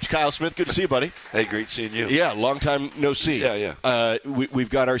basketball coach, Kyle Smith. Good to see you, buddy. Hey, great seeing you. Yeah, long time no see. Yeah. We've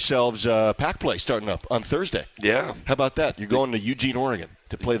got ourselves Pac play starting up on Thursday. Yeah. How about that? You're going to Eugene, Oregon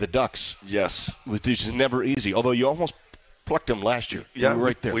to play the Ducks. Yes. Which is never easy, although you almost plucked them last year. Yeah, you were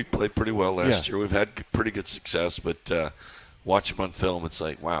right there. We played pretty well last year. We've had pretty good success, but watch them on film, it's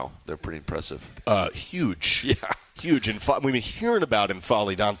like, wow, they're pretty impressive. Huge. Yeah. Huge. And we've been hearing about him,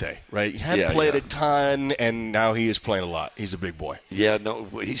 Folly Dante, right? He hadn't played a ton, and now he is playing a lot. He's a big boy. Yeah, no,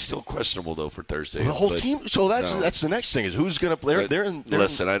 he's still questionable, though, for Thursday. The whole team. So that's the next thing is who's going to play.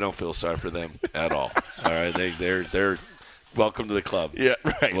 Listen, I don't feel sorry for them at all. All right, they're welcome to the club. Yeah,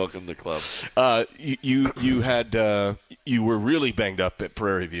 right. Welcome to the club. You were really banged up at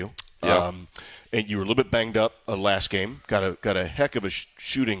Prairie View. Yeah. And you were a little bit banged up last game. Got a heck of a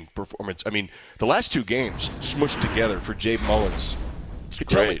shooting performance. I mean, the last 2 games smushed together for Jay Mullins.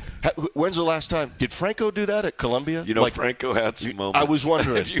 Great. When's the last time? Did Franco do that at Columbia? You know, Franco had some moments. I was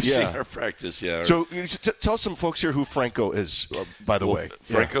wondering. If you've seen our practice, yeah. So tell some folks here who Franco is, by the way.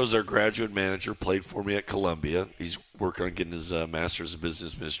 Franco's our graduate manager, played for me at Columbia. He's working on getting his Master's of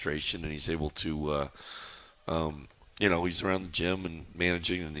Business Administration, and he's able to he's around the gym and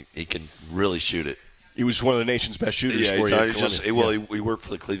managing, and he can really shoot it. He was one of the nation's best shooters for you. He worked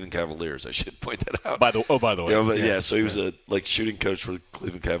for the Cleveland Cavaliers. I should point that out. By the way. So he was a shooting coach for the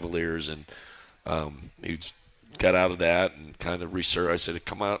Cleveland Cavaliers, and he got out of that and kind of researched. I said,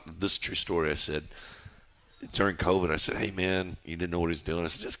 come out. This is a true story. I said, during COVID, I said, hey, man, you didn't know what he was doing. I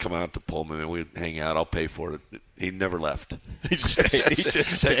said, just come out to Pullman and we'd hang out. I'll pay for it. He never left. He just stayed.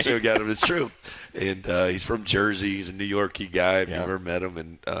 That's how we got him. It's true. And he's from Jersey. He's a New Yorkie guy. I've never met him.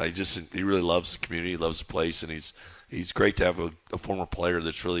 And he really loves the community. He loves the place. And he's great to have a former player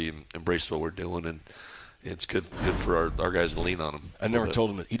that's really embraced what we're doing. And it's good for our guys to lean on him. I never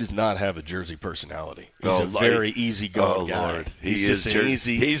told him that he does not have a Jersey personality. He's a very easygoing guy. Lord. He's just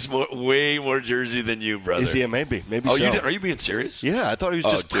easy. He's way more Jersey than you, brother. Is he? Maybe Oh, so. Are you being serious? Yeah, I thought he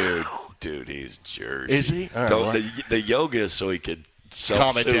was just. Dude. Dude, he's Jersey. Is he? All right, the yoga is so he could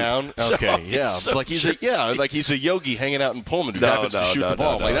calm it down. Okay, yeah. So like he's a yogi hanging out in Pullman who happens to shoot the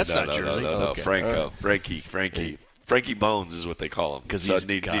ball. That's not Jersey. No. Franco, Frankie Bones is what they call him. Because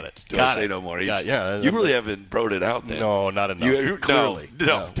he's got it. Do I say no more? You really haven't broed it out then. No, not enough. Clearly.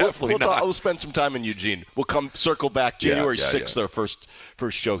 No, definitely not. We'll spend some time in Eugene. We'll circle back January 6th, our first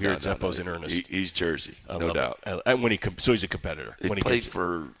show here at Zeppo's in earnest. He's Jersey, no doubt. And when so he's a competitor. He played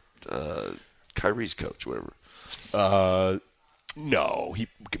for Kyrie's coach, whatever. No,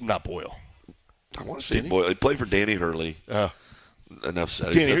 not Boyle. I want to say Boyle. He played for Danny Hurley. Enough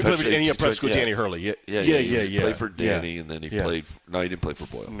said. He played for Danny Hurley. He played for Danny, and then he played. No, he didn't play for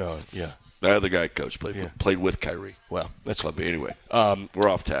Boyle. No, The other guy, coach, played with Kyrie. Well, that's club. Anyway, we're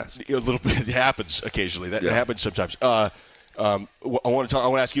off task. A little bit. It happens occasionally. That happens sometimes. I want to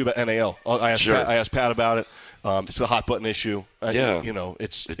ask you about NAL. I asked Pat about it. It's a hot button issue.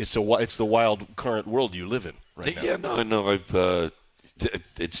 It's the wild current world you live in right now. Yeah, I know.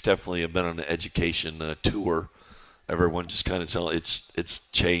 It's definitely been on an education tour. Everyone just kind of it's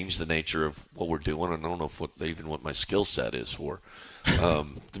changed the nature of what we're doing. I don't know what my skill set is for,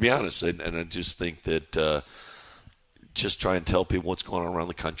 to be honest. And I just think that just try and tell people what's going on around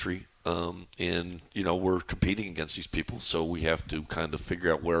the country. And we're competing against these people, so we have to kind of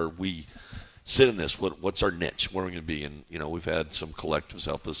figure out where we sit in this. What's our niche? Where are we going to be? And we've had some collectives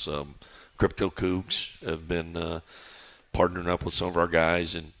help us. Crypto Cougs have been partnering up with some of our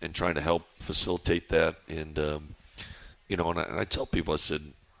guys and trying to help facilitate that. And and I tell people, I said,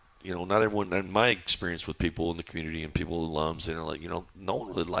 not everyone. In my experience with people in the community and people alums, they're like, no one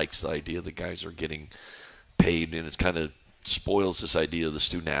really likes the idea that guys are getting paid, and it's kind of spoils this idea of the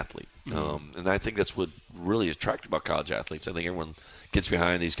student athlete. Mm-hmm. And I think that's what really is attractive about college athletes. I think everyone gets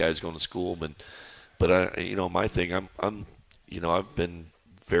behind these guys going to school, but my thing, I've been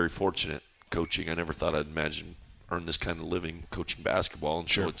very fortunate coaching. I never thought I'd imagine earn this kind of living coaching basketball, and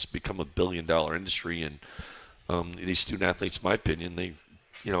so it's become a $1 billion industry. And these student athletes, in my opinion,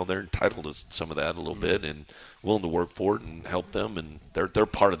 they're entitled to some of that a little bit and willing to work for it and help them, and they're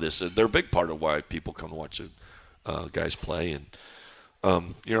part of this. They're a big part of why people come to watch guys play. And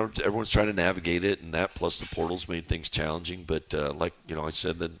everyone's trying to navigate it, and that plus the portals made things challenging. But I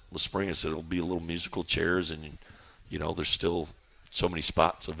said that the spring, I said it'll be a little musical chairs, and there's still so many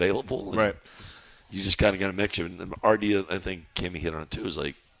spots available. Right. You just kind of got to mix it. And RD, I think Kamie hit on it too, is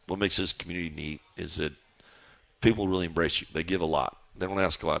like what makes this community neat is that people really embrace you. They give a lot. They don't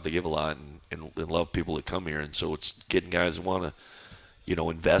ask a lot. They give a lot and love people that come here. And so it's getting guys that want to,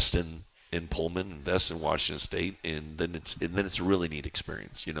 invest in Pullman, invest in Washington State, and then it's a really neat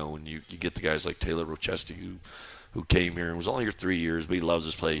experience. When you get the guys like Taylor Rochester who came here and was only here 3 years, but he loves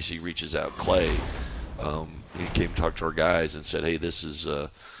this place. He reaches out. Clay, he came and talked to our guys and said, hey, this is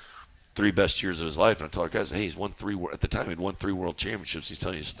 3 best years of his life. And I told our guys, hey, he's won 3. At the time, he'd won 3 world championships. He's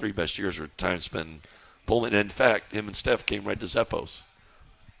telling you his 3 best years were time spent in Pullman. And in fact, him and Steph came right to Zeppo's.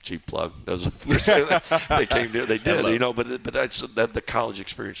 Cheap plug. They came there. They did. But that's that the college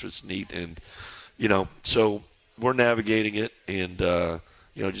experience was neat, and so we're navigating it, and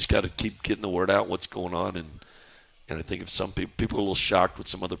just got to keep getting the word out what's going on, and I think if some people are a little shocked what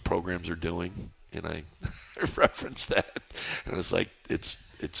some other programs are doing, and I referenced that, and it's like it's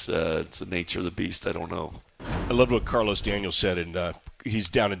the nature of the beast. I don't know. I loved what Carlos Daniels said, and he's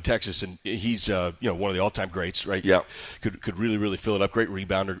down in Texas, and he's one of the all-time greats, right? Yeah, could really, really fill it up. Great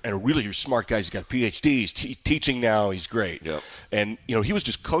rebounder, and a really smart guy. He's got PhDs. He's teaching now. He's great. Yeah, and he was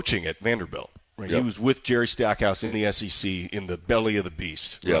just coaching at Vanderbilt. Right? Yep. He was with Jerry Stackhouse in the SEC in the belly of the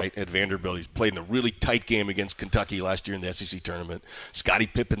beast, right? At Vanderbilt, he's played in a really tight game against Kentucky last year in the SEC tournament. Scottie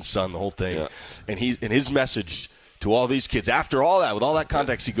Pippen's son, the whole thing, and his message to all these kids after all that, with all that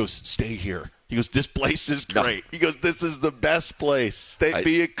context, he goes, "Stay here." He goes, this place is great. He goes, this is the best place.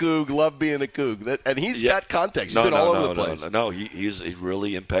 Be a Coug, love being a Coug. And he's got context. He's been all over the place. No, he's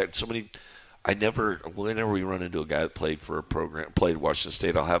really impacted so many. Whenever we run into a guy that played for a program, played at Washington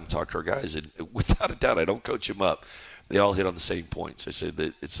State, I'll have him talk to our guys. And without a doubt, I don't coach him up. They all hit on the same points. I said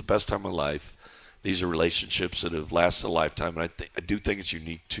that it's the best time of my life. These are relationships that have lasted a lifetime. And I do think it's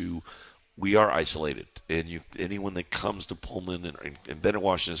unique to we are isolated. And anyone that comes to Pullman and been at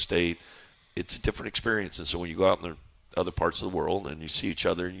Washington State, it's a different experience. And so when you go out in the other parts of the world and you see each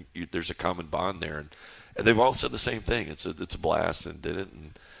other, and there's a common bond there. And they've all said the same thing. It's a blast, and did it.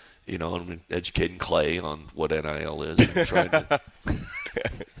 And, I'm educating Clay on what NIL is. And trying to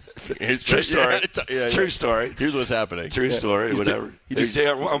true story. True story. Here's what's happening. True story. Whatever.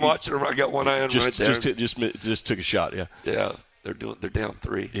 I'm watching him. I got one eye on him right there. Just took a shot. Yeah. Yeah. They're down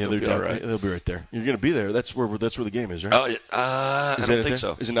 3. Yeah, they're down. All right. They'll be right there. You're going to be there. That's where the game is, right? Oh, I don't think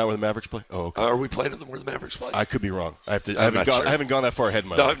so. Is it not where the Mavericks play? Oh, okay. Are we playing where the Mavericks play? I could be wrong. I haven't gone that far ahead in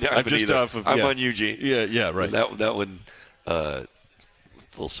my life. I'm just off of. I'm on Eugene. Yeah, right. That one.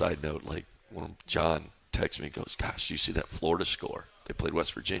 Little side note, like when John texts me, and goes, "Gosh, you see that Florida score? They played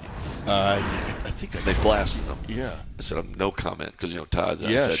West Virginia. I think they blasted them." Yeah. I said, "No comment," because Todd's.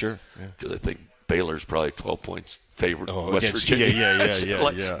 Yeah, said, sure. Because I think Baylor's probably 12 points favored West against, Virginia.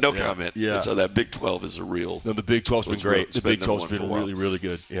 Yeah. No comment. Yeah. And so that Big 12 is a real. No, the Big 12's been great. The Big 12's been really, really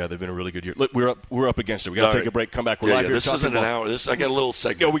good. Yeah, they've been a really good year. Look, we're up against it. We got to take a break. Come back. We're live here. This isn't an hour. I got a little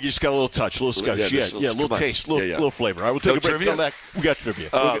segment. No, we just got a little touch, a little scotch. Yeah, a little taste, a little flavor. All right, we'll take a break. Come back. We got trivia.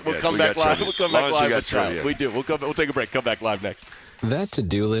 We'll come back live. We'll come back live. We do. We'll take a break. Come back live next. That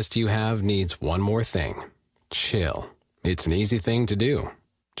to-do list you have needs one more thing. Chill. It's an easy thing to do.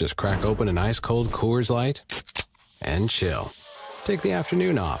 Just crack open an ice-cold Coors Light and chill. Take the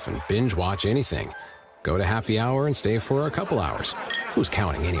afternoon off and binge watch anything. Go to happy hour and stay for a couple hours. Who's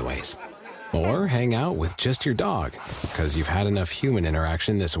counting anyways? Or hang out with just your dog, because you've had enough human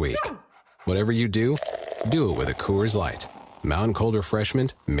interaction this week. Whatever you do it with a Coors Light. Mountain cold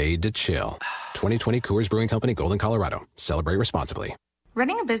refreshment made to chill. 2020 Coors Brewing Company, Golden, Colorado. Celebrate responsibly.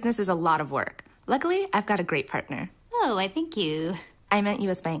 Running a business is a lot of work. Luckily, I've got a great partner. Oh, I think you... I meant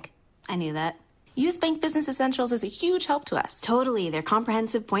U.S. Bank. I knew that. U.S. Bank Business Essentials is a huge help to us. Totally. Their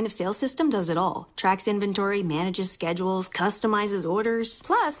comprehensive point-of-sale system does it all. Tracks inventory, manages schedules, customizes orders.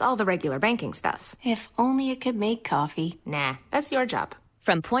 Plus all the regular banking stuff. If only it could make coffee. Nah, that's your job.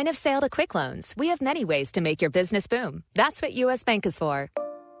 From point of sale to quick loans, we have many ways to make your business boom. That's what U.S. Bank is for.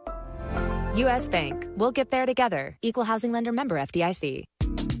 U.S. Bank. We'll get there together. Equal housing lender, member FDIC.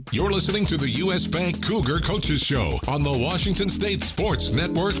 You're listening to the U.S. Bank Cougar Coaches Show on the Washington State Sports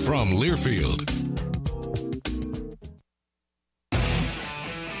Network from Learfield.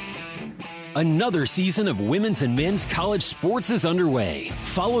 Another season of women's and men's college sports is underway.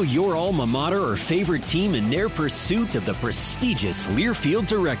 Follow your alma mater or favorite team in their pursuit of the prestigious Learfield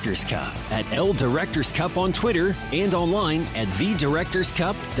Directors Cup at L Directors Cup on Twitter and online at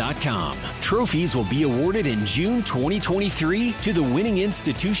thedirectorscup.com. Trophies will be awarded in June 2023 to the winning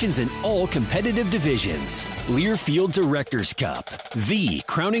institutions in all competitive divisions. Learfield Directors Cup, the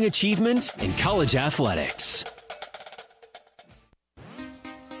crowning achievement in college athletics.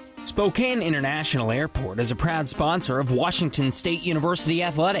 Spokane International Airport is a proud sponsor of Washington State University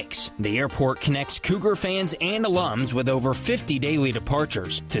Athletics. The airport connects Cougar fans and alums with over 50 daily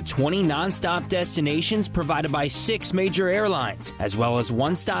departures to 20 nonstop destinations provided by 6 major airlines, as well as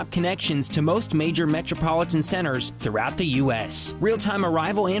one-stop connections to most major metropolitan centers throughout the U.S. Real-time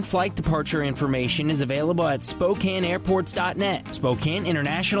arrival and flight departure information is available at SpokaneAirports.net. Spokane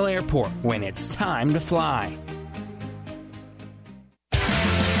International Airport, when it's time to fly.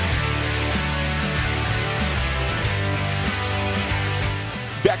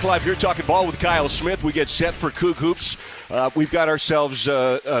 Back live here talking ball with Kyle Smith. We get set for Coug Hoops. We've got ourselves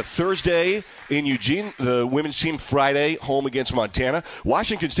Thursday in Eugene, the women's team Friday, home against Montana.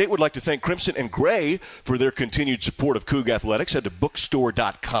 Washington State would like to thank Crimson and Gray for their continued support of Coug Athletics. Head to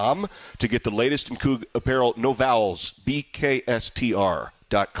bookstore.com to get the latest in Coug apparel. No vowels,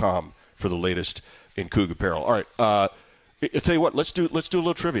 BKSTR.com for the latest in Coug apparel. All right, I'll tell you what, let's do a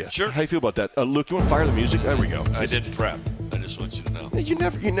little trivia. Sure. How you feel about that? Luke, you want to fire the music? There we go. I didn't prep. I just want you to know. You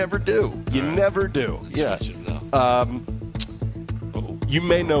never do. You never do. I want you to know. You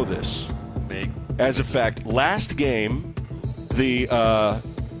may know this. As a fact, last game, the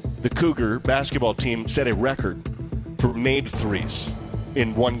Cougar basketball team set a record for made threes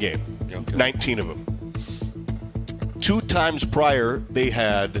in one game. Okay. 19 of them. 2 times prior, they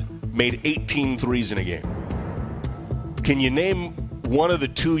had made 18 threes in a game. Can you name one of the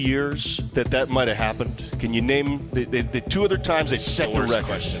 2 years that might have happened? Can you name the 2 other times they set the record?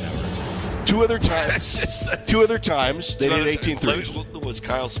 Question ever. 2 other times. 2 other times they did 18 threes. Was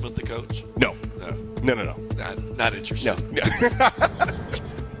Kyle Smith the coach? No. No. Not interested. No.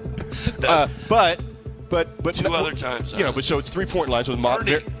 But 2 other times. But so it's 3-point lines with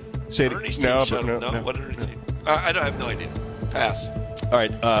Ernie's team. No. What Ernie's team? I have no idea. Pass. All right.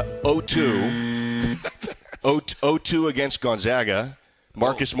 0-2. 0-2 against Gonzaga.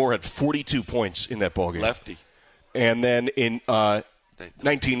 Marcus Moore had 42 points in that ballgame. Lefty. And then in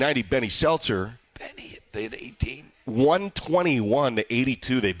 1990, Benny Seltzer. They had 18.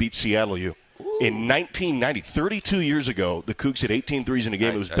 121-82, they beat Seattle U. In 1990, 32 years ago, the Cougs hit 18 threes in a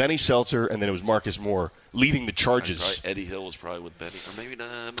game. It was Benny Seltzer, and then it was Marcus Moore leading the charges. Eddie Hill was probably with Benny, or maybe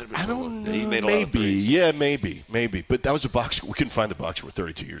not. I don't know. He made a lot of threes. Yeah, maybe. But that was a box score. We couldn't find the box score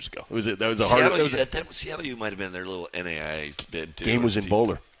 32 years ago. That was a hard. Seattle, you might have been their little NAIA bid too. Game was in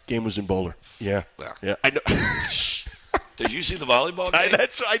Bowler. Yeah. Well, yeah. I know. Did you see the volleyball game?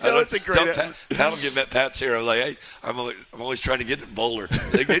 I know it's a great. Pat will get Pat's here. I'm like, hey, I'm always trying to get in Bowler.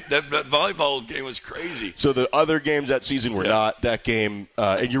 That volleyball game was crazy. So the other games that season were not that game.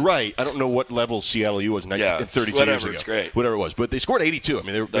 And you're right. I don't know what level Seattle U was in 32 years ago. It's great. Whatever it was, but they scored 82. I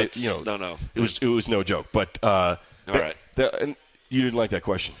mean, no. It was no joke. But all right. And you didn't like that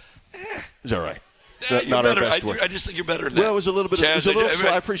question. It's all right. Not our best work. I just think you're better than that. Well, it was a little bit. I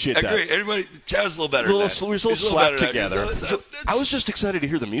appreciate that. I agree. Everybody, Chaz is a little better. We were a little slapped together. I was just excited to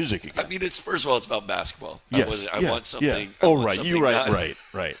hear the music again. I mean, first of all, it's about basketball. Yes. I want something. Oh, right. You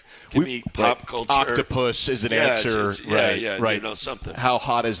right. Give me pop culture. Octopus is an answer. Right. You know, something. How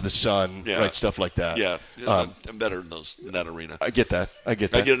hot is the sun? Yeah. Right. Stuff like that. Yeah. I'm better in that arena. I get that. I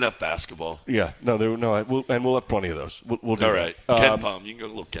get enough basketball. Yeah. We'll have plenty of those. We'll do all right. That. Ken Palm. You can go a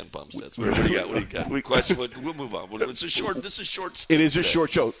little Ken Palm stats. What do you got? We'll move on. This is short. It is a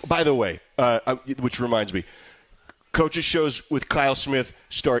short show. By the way, which reminds me, Coaches shows with Kyle Smith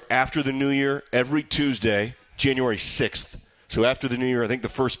start after the new year every Tuesday, January 6th. So after the new year, I think the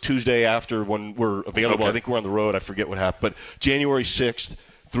first Tuesday after when we're available, I think we're on the road. I forget what happened. But January 6th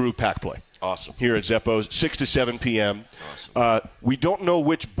through Pack Play. Awesome. Here at Zeppo's, 6 to 7 p.m. Awesome. We don't know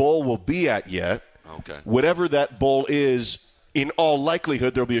which bowl we'll be at yet. Okay. Whatever that bowl is, in all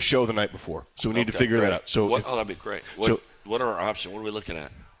likelihood, there'll be a show the night before. So we need to figure that out. So that'd be great. What are our options? What are we looking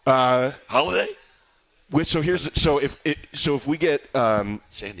at? Holiday? If we get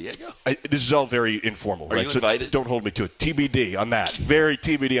San Diego, this is all very informal. Are right? you invited? So don't hold me to it. TBD on that. Very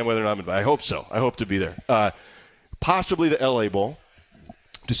TBD on whether or not I'm invited. I hope so. I hope to be there. Possibly the LA Bowl,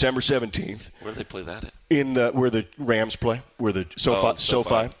 December 17th. Where do they play that at? In where the Rams play, where the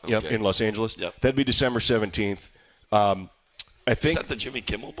SoFi. Okay. Yep, in Los Angeles. Yep. That'd be December 17th. I think. Is that the Jimmy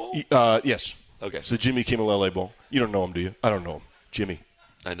Kimmel Bowl? Yes. Okay. It's the Jimmy Kimmel LA Bowl. You don't know him, do you? I don't know him. Jimmy.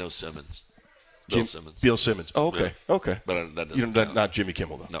 I know Simmons. Bill Simmons. Oh, okay. Yeah. Okay. But that doesn't count. Not Jimmy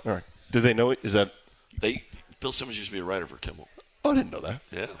Kimmel, though. No. All right. Do they know it? Is that Bill Simmons used to be a writer for Kimmel. Oh, I didn't know that.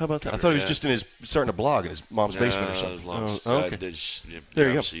 Yeah. How about that? I thought he was just starting a blog in his mom's basement or something. Okay. There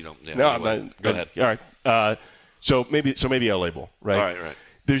you go. You don't, no, anyway, I'm not. Go ahead. All right. So maybe LA Bowl, right? All right.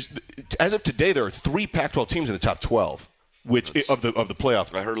 As of today, there are 3 Pac-12 teams in the top 12. Of the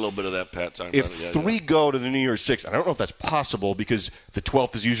playoff. I heard a little bit of that, Pat. If 3 go to the New Year's 6, I don't know if that's possible because the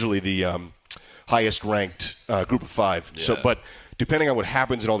 12th is usually the highest ranked group of 5. Yeah. So, but depending on what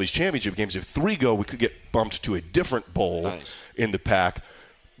happens in all these championship games, if 3 go, we could get bumped to a different bowl in the pack.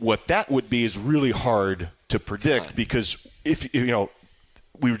 What that would be is really hard to predict because if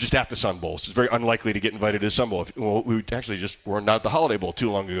we were just at the Sun Bowl, so it's very unlikely to get invited to the Sun Bowl. We actually just were not at the Holiday Bowl too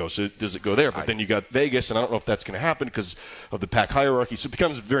long ago, so does it go there? But then you got Vegas, and I don't know if that's going to happen because of the pack hierarchy, so it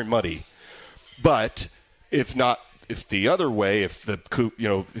becomes very muddy. But if the other way, if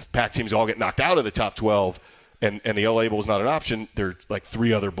pack teams all get knocked out of the top 12 and the LA Bowl is not an option, there are like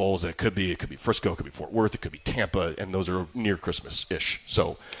 3 other bowls that it could be Frisco, it could be Fort Worth, it could be Tampa, and those are near Christmas-ish.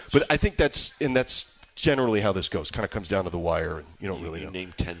 So, but I think that's generally how this goes. Kind of comes down to the wire, and you don't really know.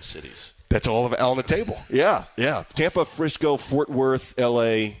 Name 10 cities. That's all on the table. Yeah. Tampa, Frisco, Fort Worth,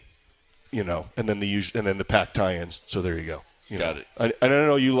 L.A., and then the pack tie-ins. So there you go. Got it. I don't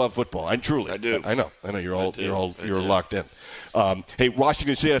know you love football. I do. I know you're locked in. Hey,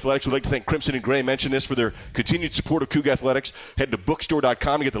 Washington State Athletics would like to thank Crimson and Gray. Mention this for their continued support of Coug Athletics. Head to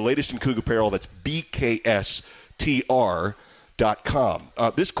bookstore.com and get the latest in Coug apparel. That's BKSTR.com.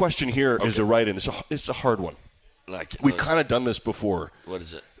 This question here is a write-in. It's a hard one. We've kind of done this before. What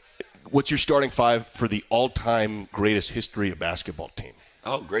is it? What's your starting 5 for the all-time greatest history of basketball team?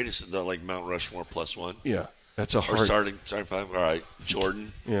 Oh, greatest, like Mount Rushmore +1? Yeah, that's a hard. Or starting 5? All right,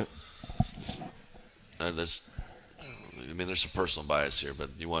 Jordan. Yeah. There's some personal bias here, but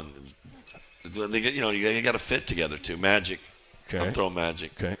you got to fit together too. Magic. Okay. I'm throwing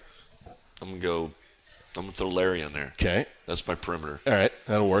Magic. Okay. I'm gonna throw Larry in there. Okay. That's my perimeter. All right,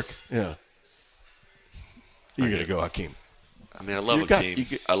 that'll work. Yeah. You're gonna go Hakeem. I mean, I love Hakeem,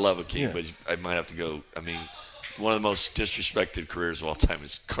 but I might have to go. I mean, one of the most disrespected careers of all time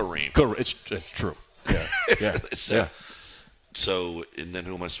is Kareem. It's true. Yeah. So, and then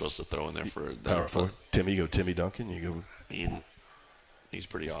who am I supposed to throw in there for power forward? Timmy, you go Timmy Duncan. You go. I mean, he's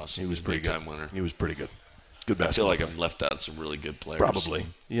pretty awesome. He was pretty good. Big-time winner. He was pretty good. Good basketball. I feel like I'm left out some really good players. Probably.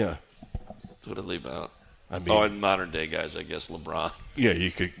 Yeah. Who did I leave out? I mean, and modern day guys, I guess LeBron. Yeah,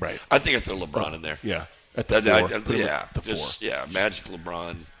 you could. Right. I think I throw LeBron in there. Yeah. At the 4. Magic,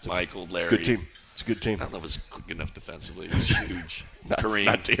 LeBron, Michael, Larry. Good team. It's a good team. I don't know if it's quick enough defensively. It's huge. Kareem.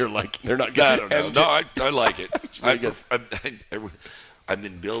 Not to your like. They're not good. I don't know. No, I like it. I've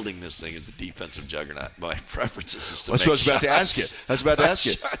been building this thing as a defensive juggernaut. My preference is just to That's make what I was about to ask you. I was about to ask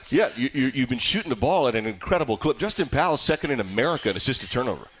you. Shots. Yeah, you've been shooting the ball at an incredible clip. Justin Powell's second in America in assist to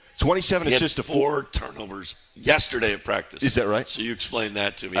turnover. 27 assists to 4 turnovers yesterday at practice. Is that right? So you explained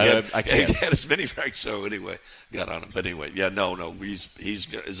that to me. I can't. He had as many practice. So anyway, got on him. But anyway, yeah, no. He's his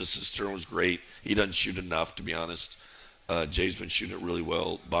assist turnover was great. He doesn't shoot enough, to be honest. Jay's been shooting it really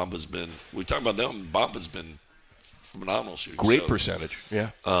well. We talk about them. Bamba's been phenomenal shooting. Great percentage.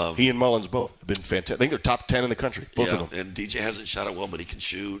 Yeah. He and Mullins both have been fantastic. I think they're top 10 in the country, both of them. And DJ hasn't shot it well, but he can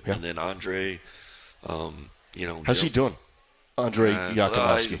shoot. Yeah. And then Andre, how's he doing? Andre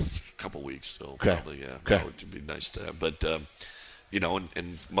Yakumovsky. A couple weeks still, okay. Probably, yeah. Okay. That would be nice to have. But,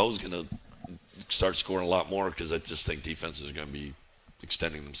 and Mo's going to start scoring a lot more because I just think defenses are going to be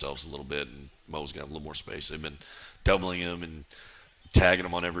extending themselves a little bit, and Mo's going to have a little more space. They've been doubling him and tagging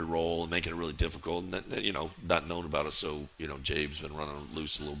him on every roll and making it really difficult. And, not known about it. So, Jabe's been running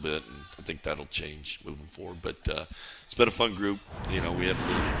loose a little bit, and I think that'll change moving forward. But it's been a fun group. We had a really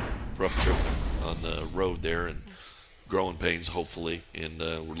rough trip on the road there and growing pains, hopefully. And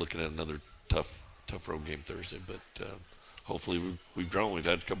we're looking at another tough road game Thursday. But hopefully we've grown. We've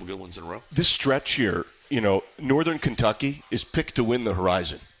had a couple good ones in a row. This stretch here, Northern Kentucky is picked to win the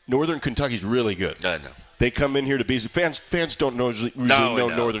Horizon. Northern Kentucky's really good. I know. They come in here to be fans don't usually know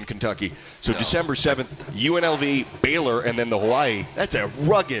Northern Kentucky. So December 7th, UNLV, Baylor, and then the Hawaii. That's a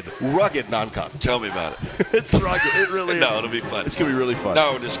rugged non-con. Tell me about it. It's rugged. It really is. No, it'll be fun. It's going to be really fun.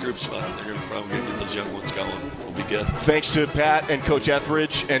 No, this group's fun. They're going to be fun. We're going to get those young ones going. We'll be good. Thanks to Pat and Coach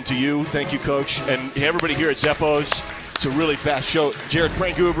Ethridge, and to you. Thank you, Coach. And everybody here at Zeppo's. It's a really fast show. Jared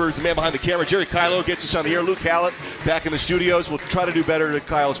Prankhuber, the man behind the camera. Jerry Kylo gets us on the air. Luke Hallett back in the studios. We'll try to do better to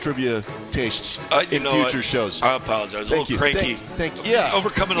Kyle's trivia tastes in future shows. I apologize. A little cranky. Thank you. Yeah.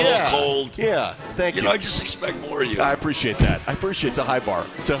 Overcoming a little cold. Yeah. Thank you. I just expect more of you. I appreciate that. It's a high bar.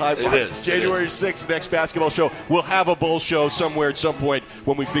 It's a high bar. It is. January 6th, next basketball show. We'll have a Bull show somewhere at some point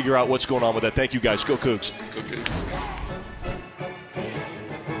when we figure out what's going on with that. Thank you, guys. Go Cougs. Go Cougs.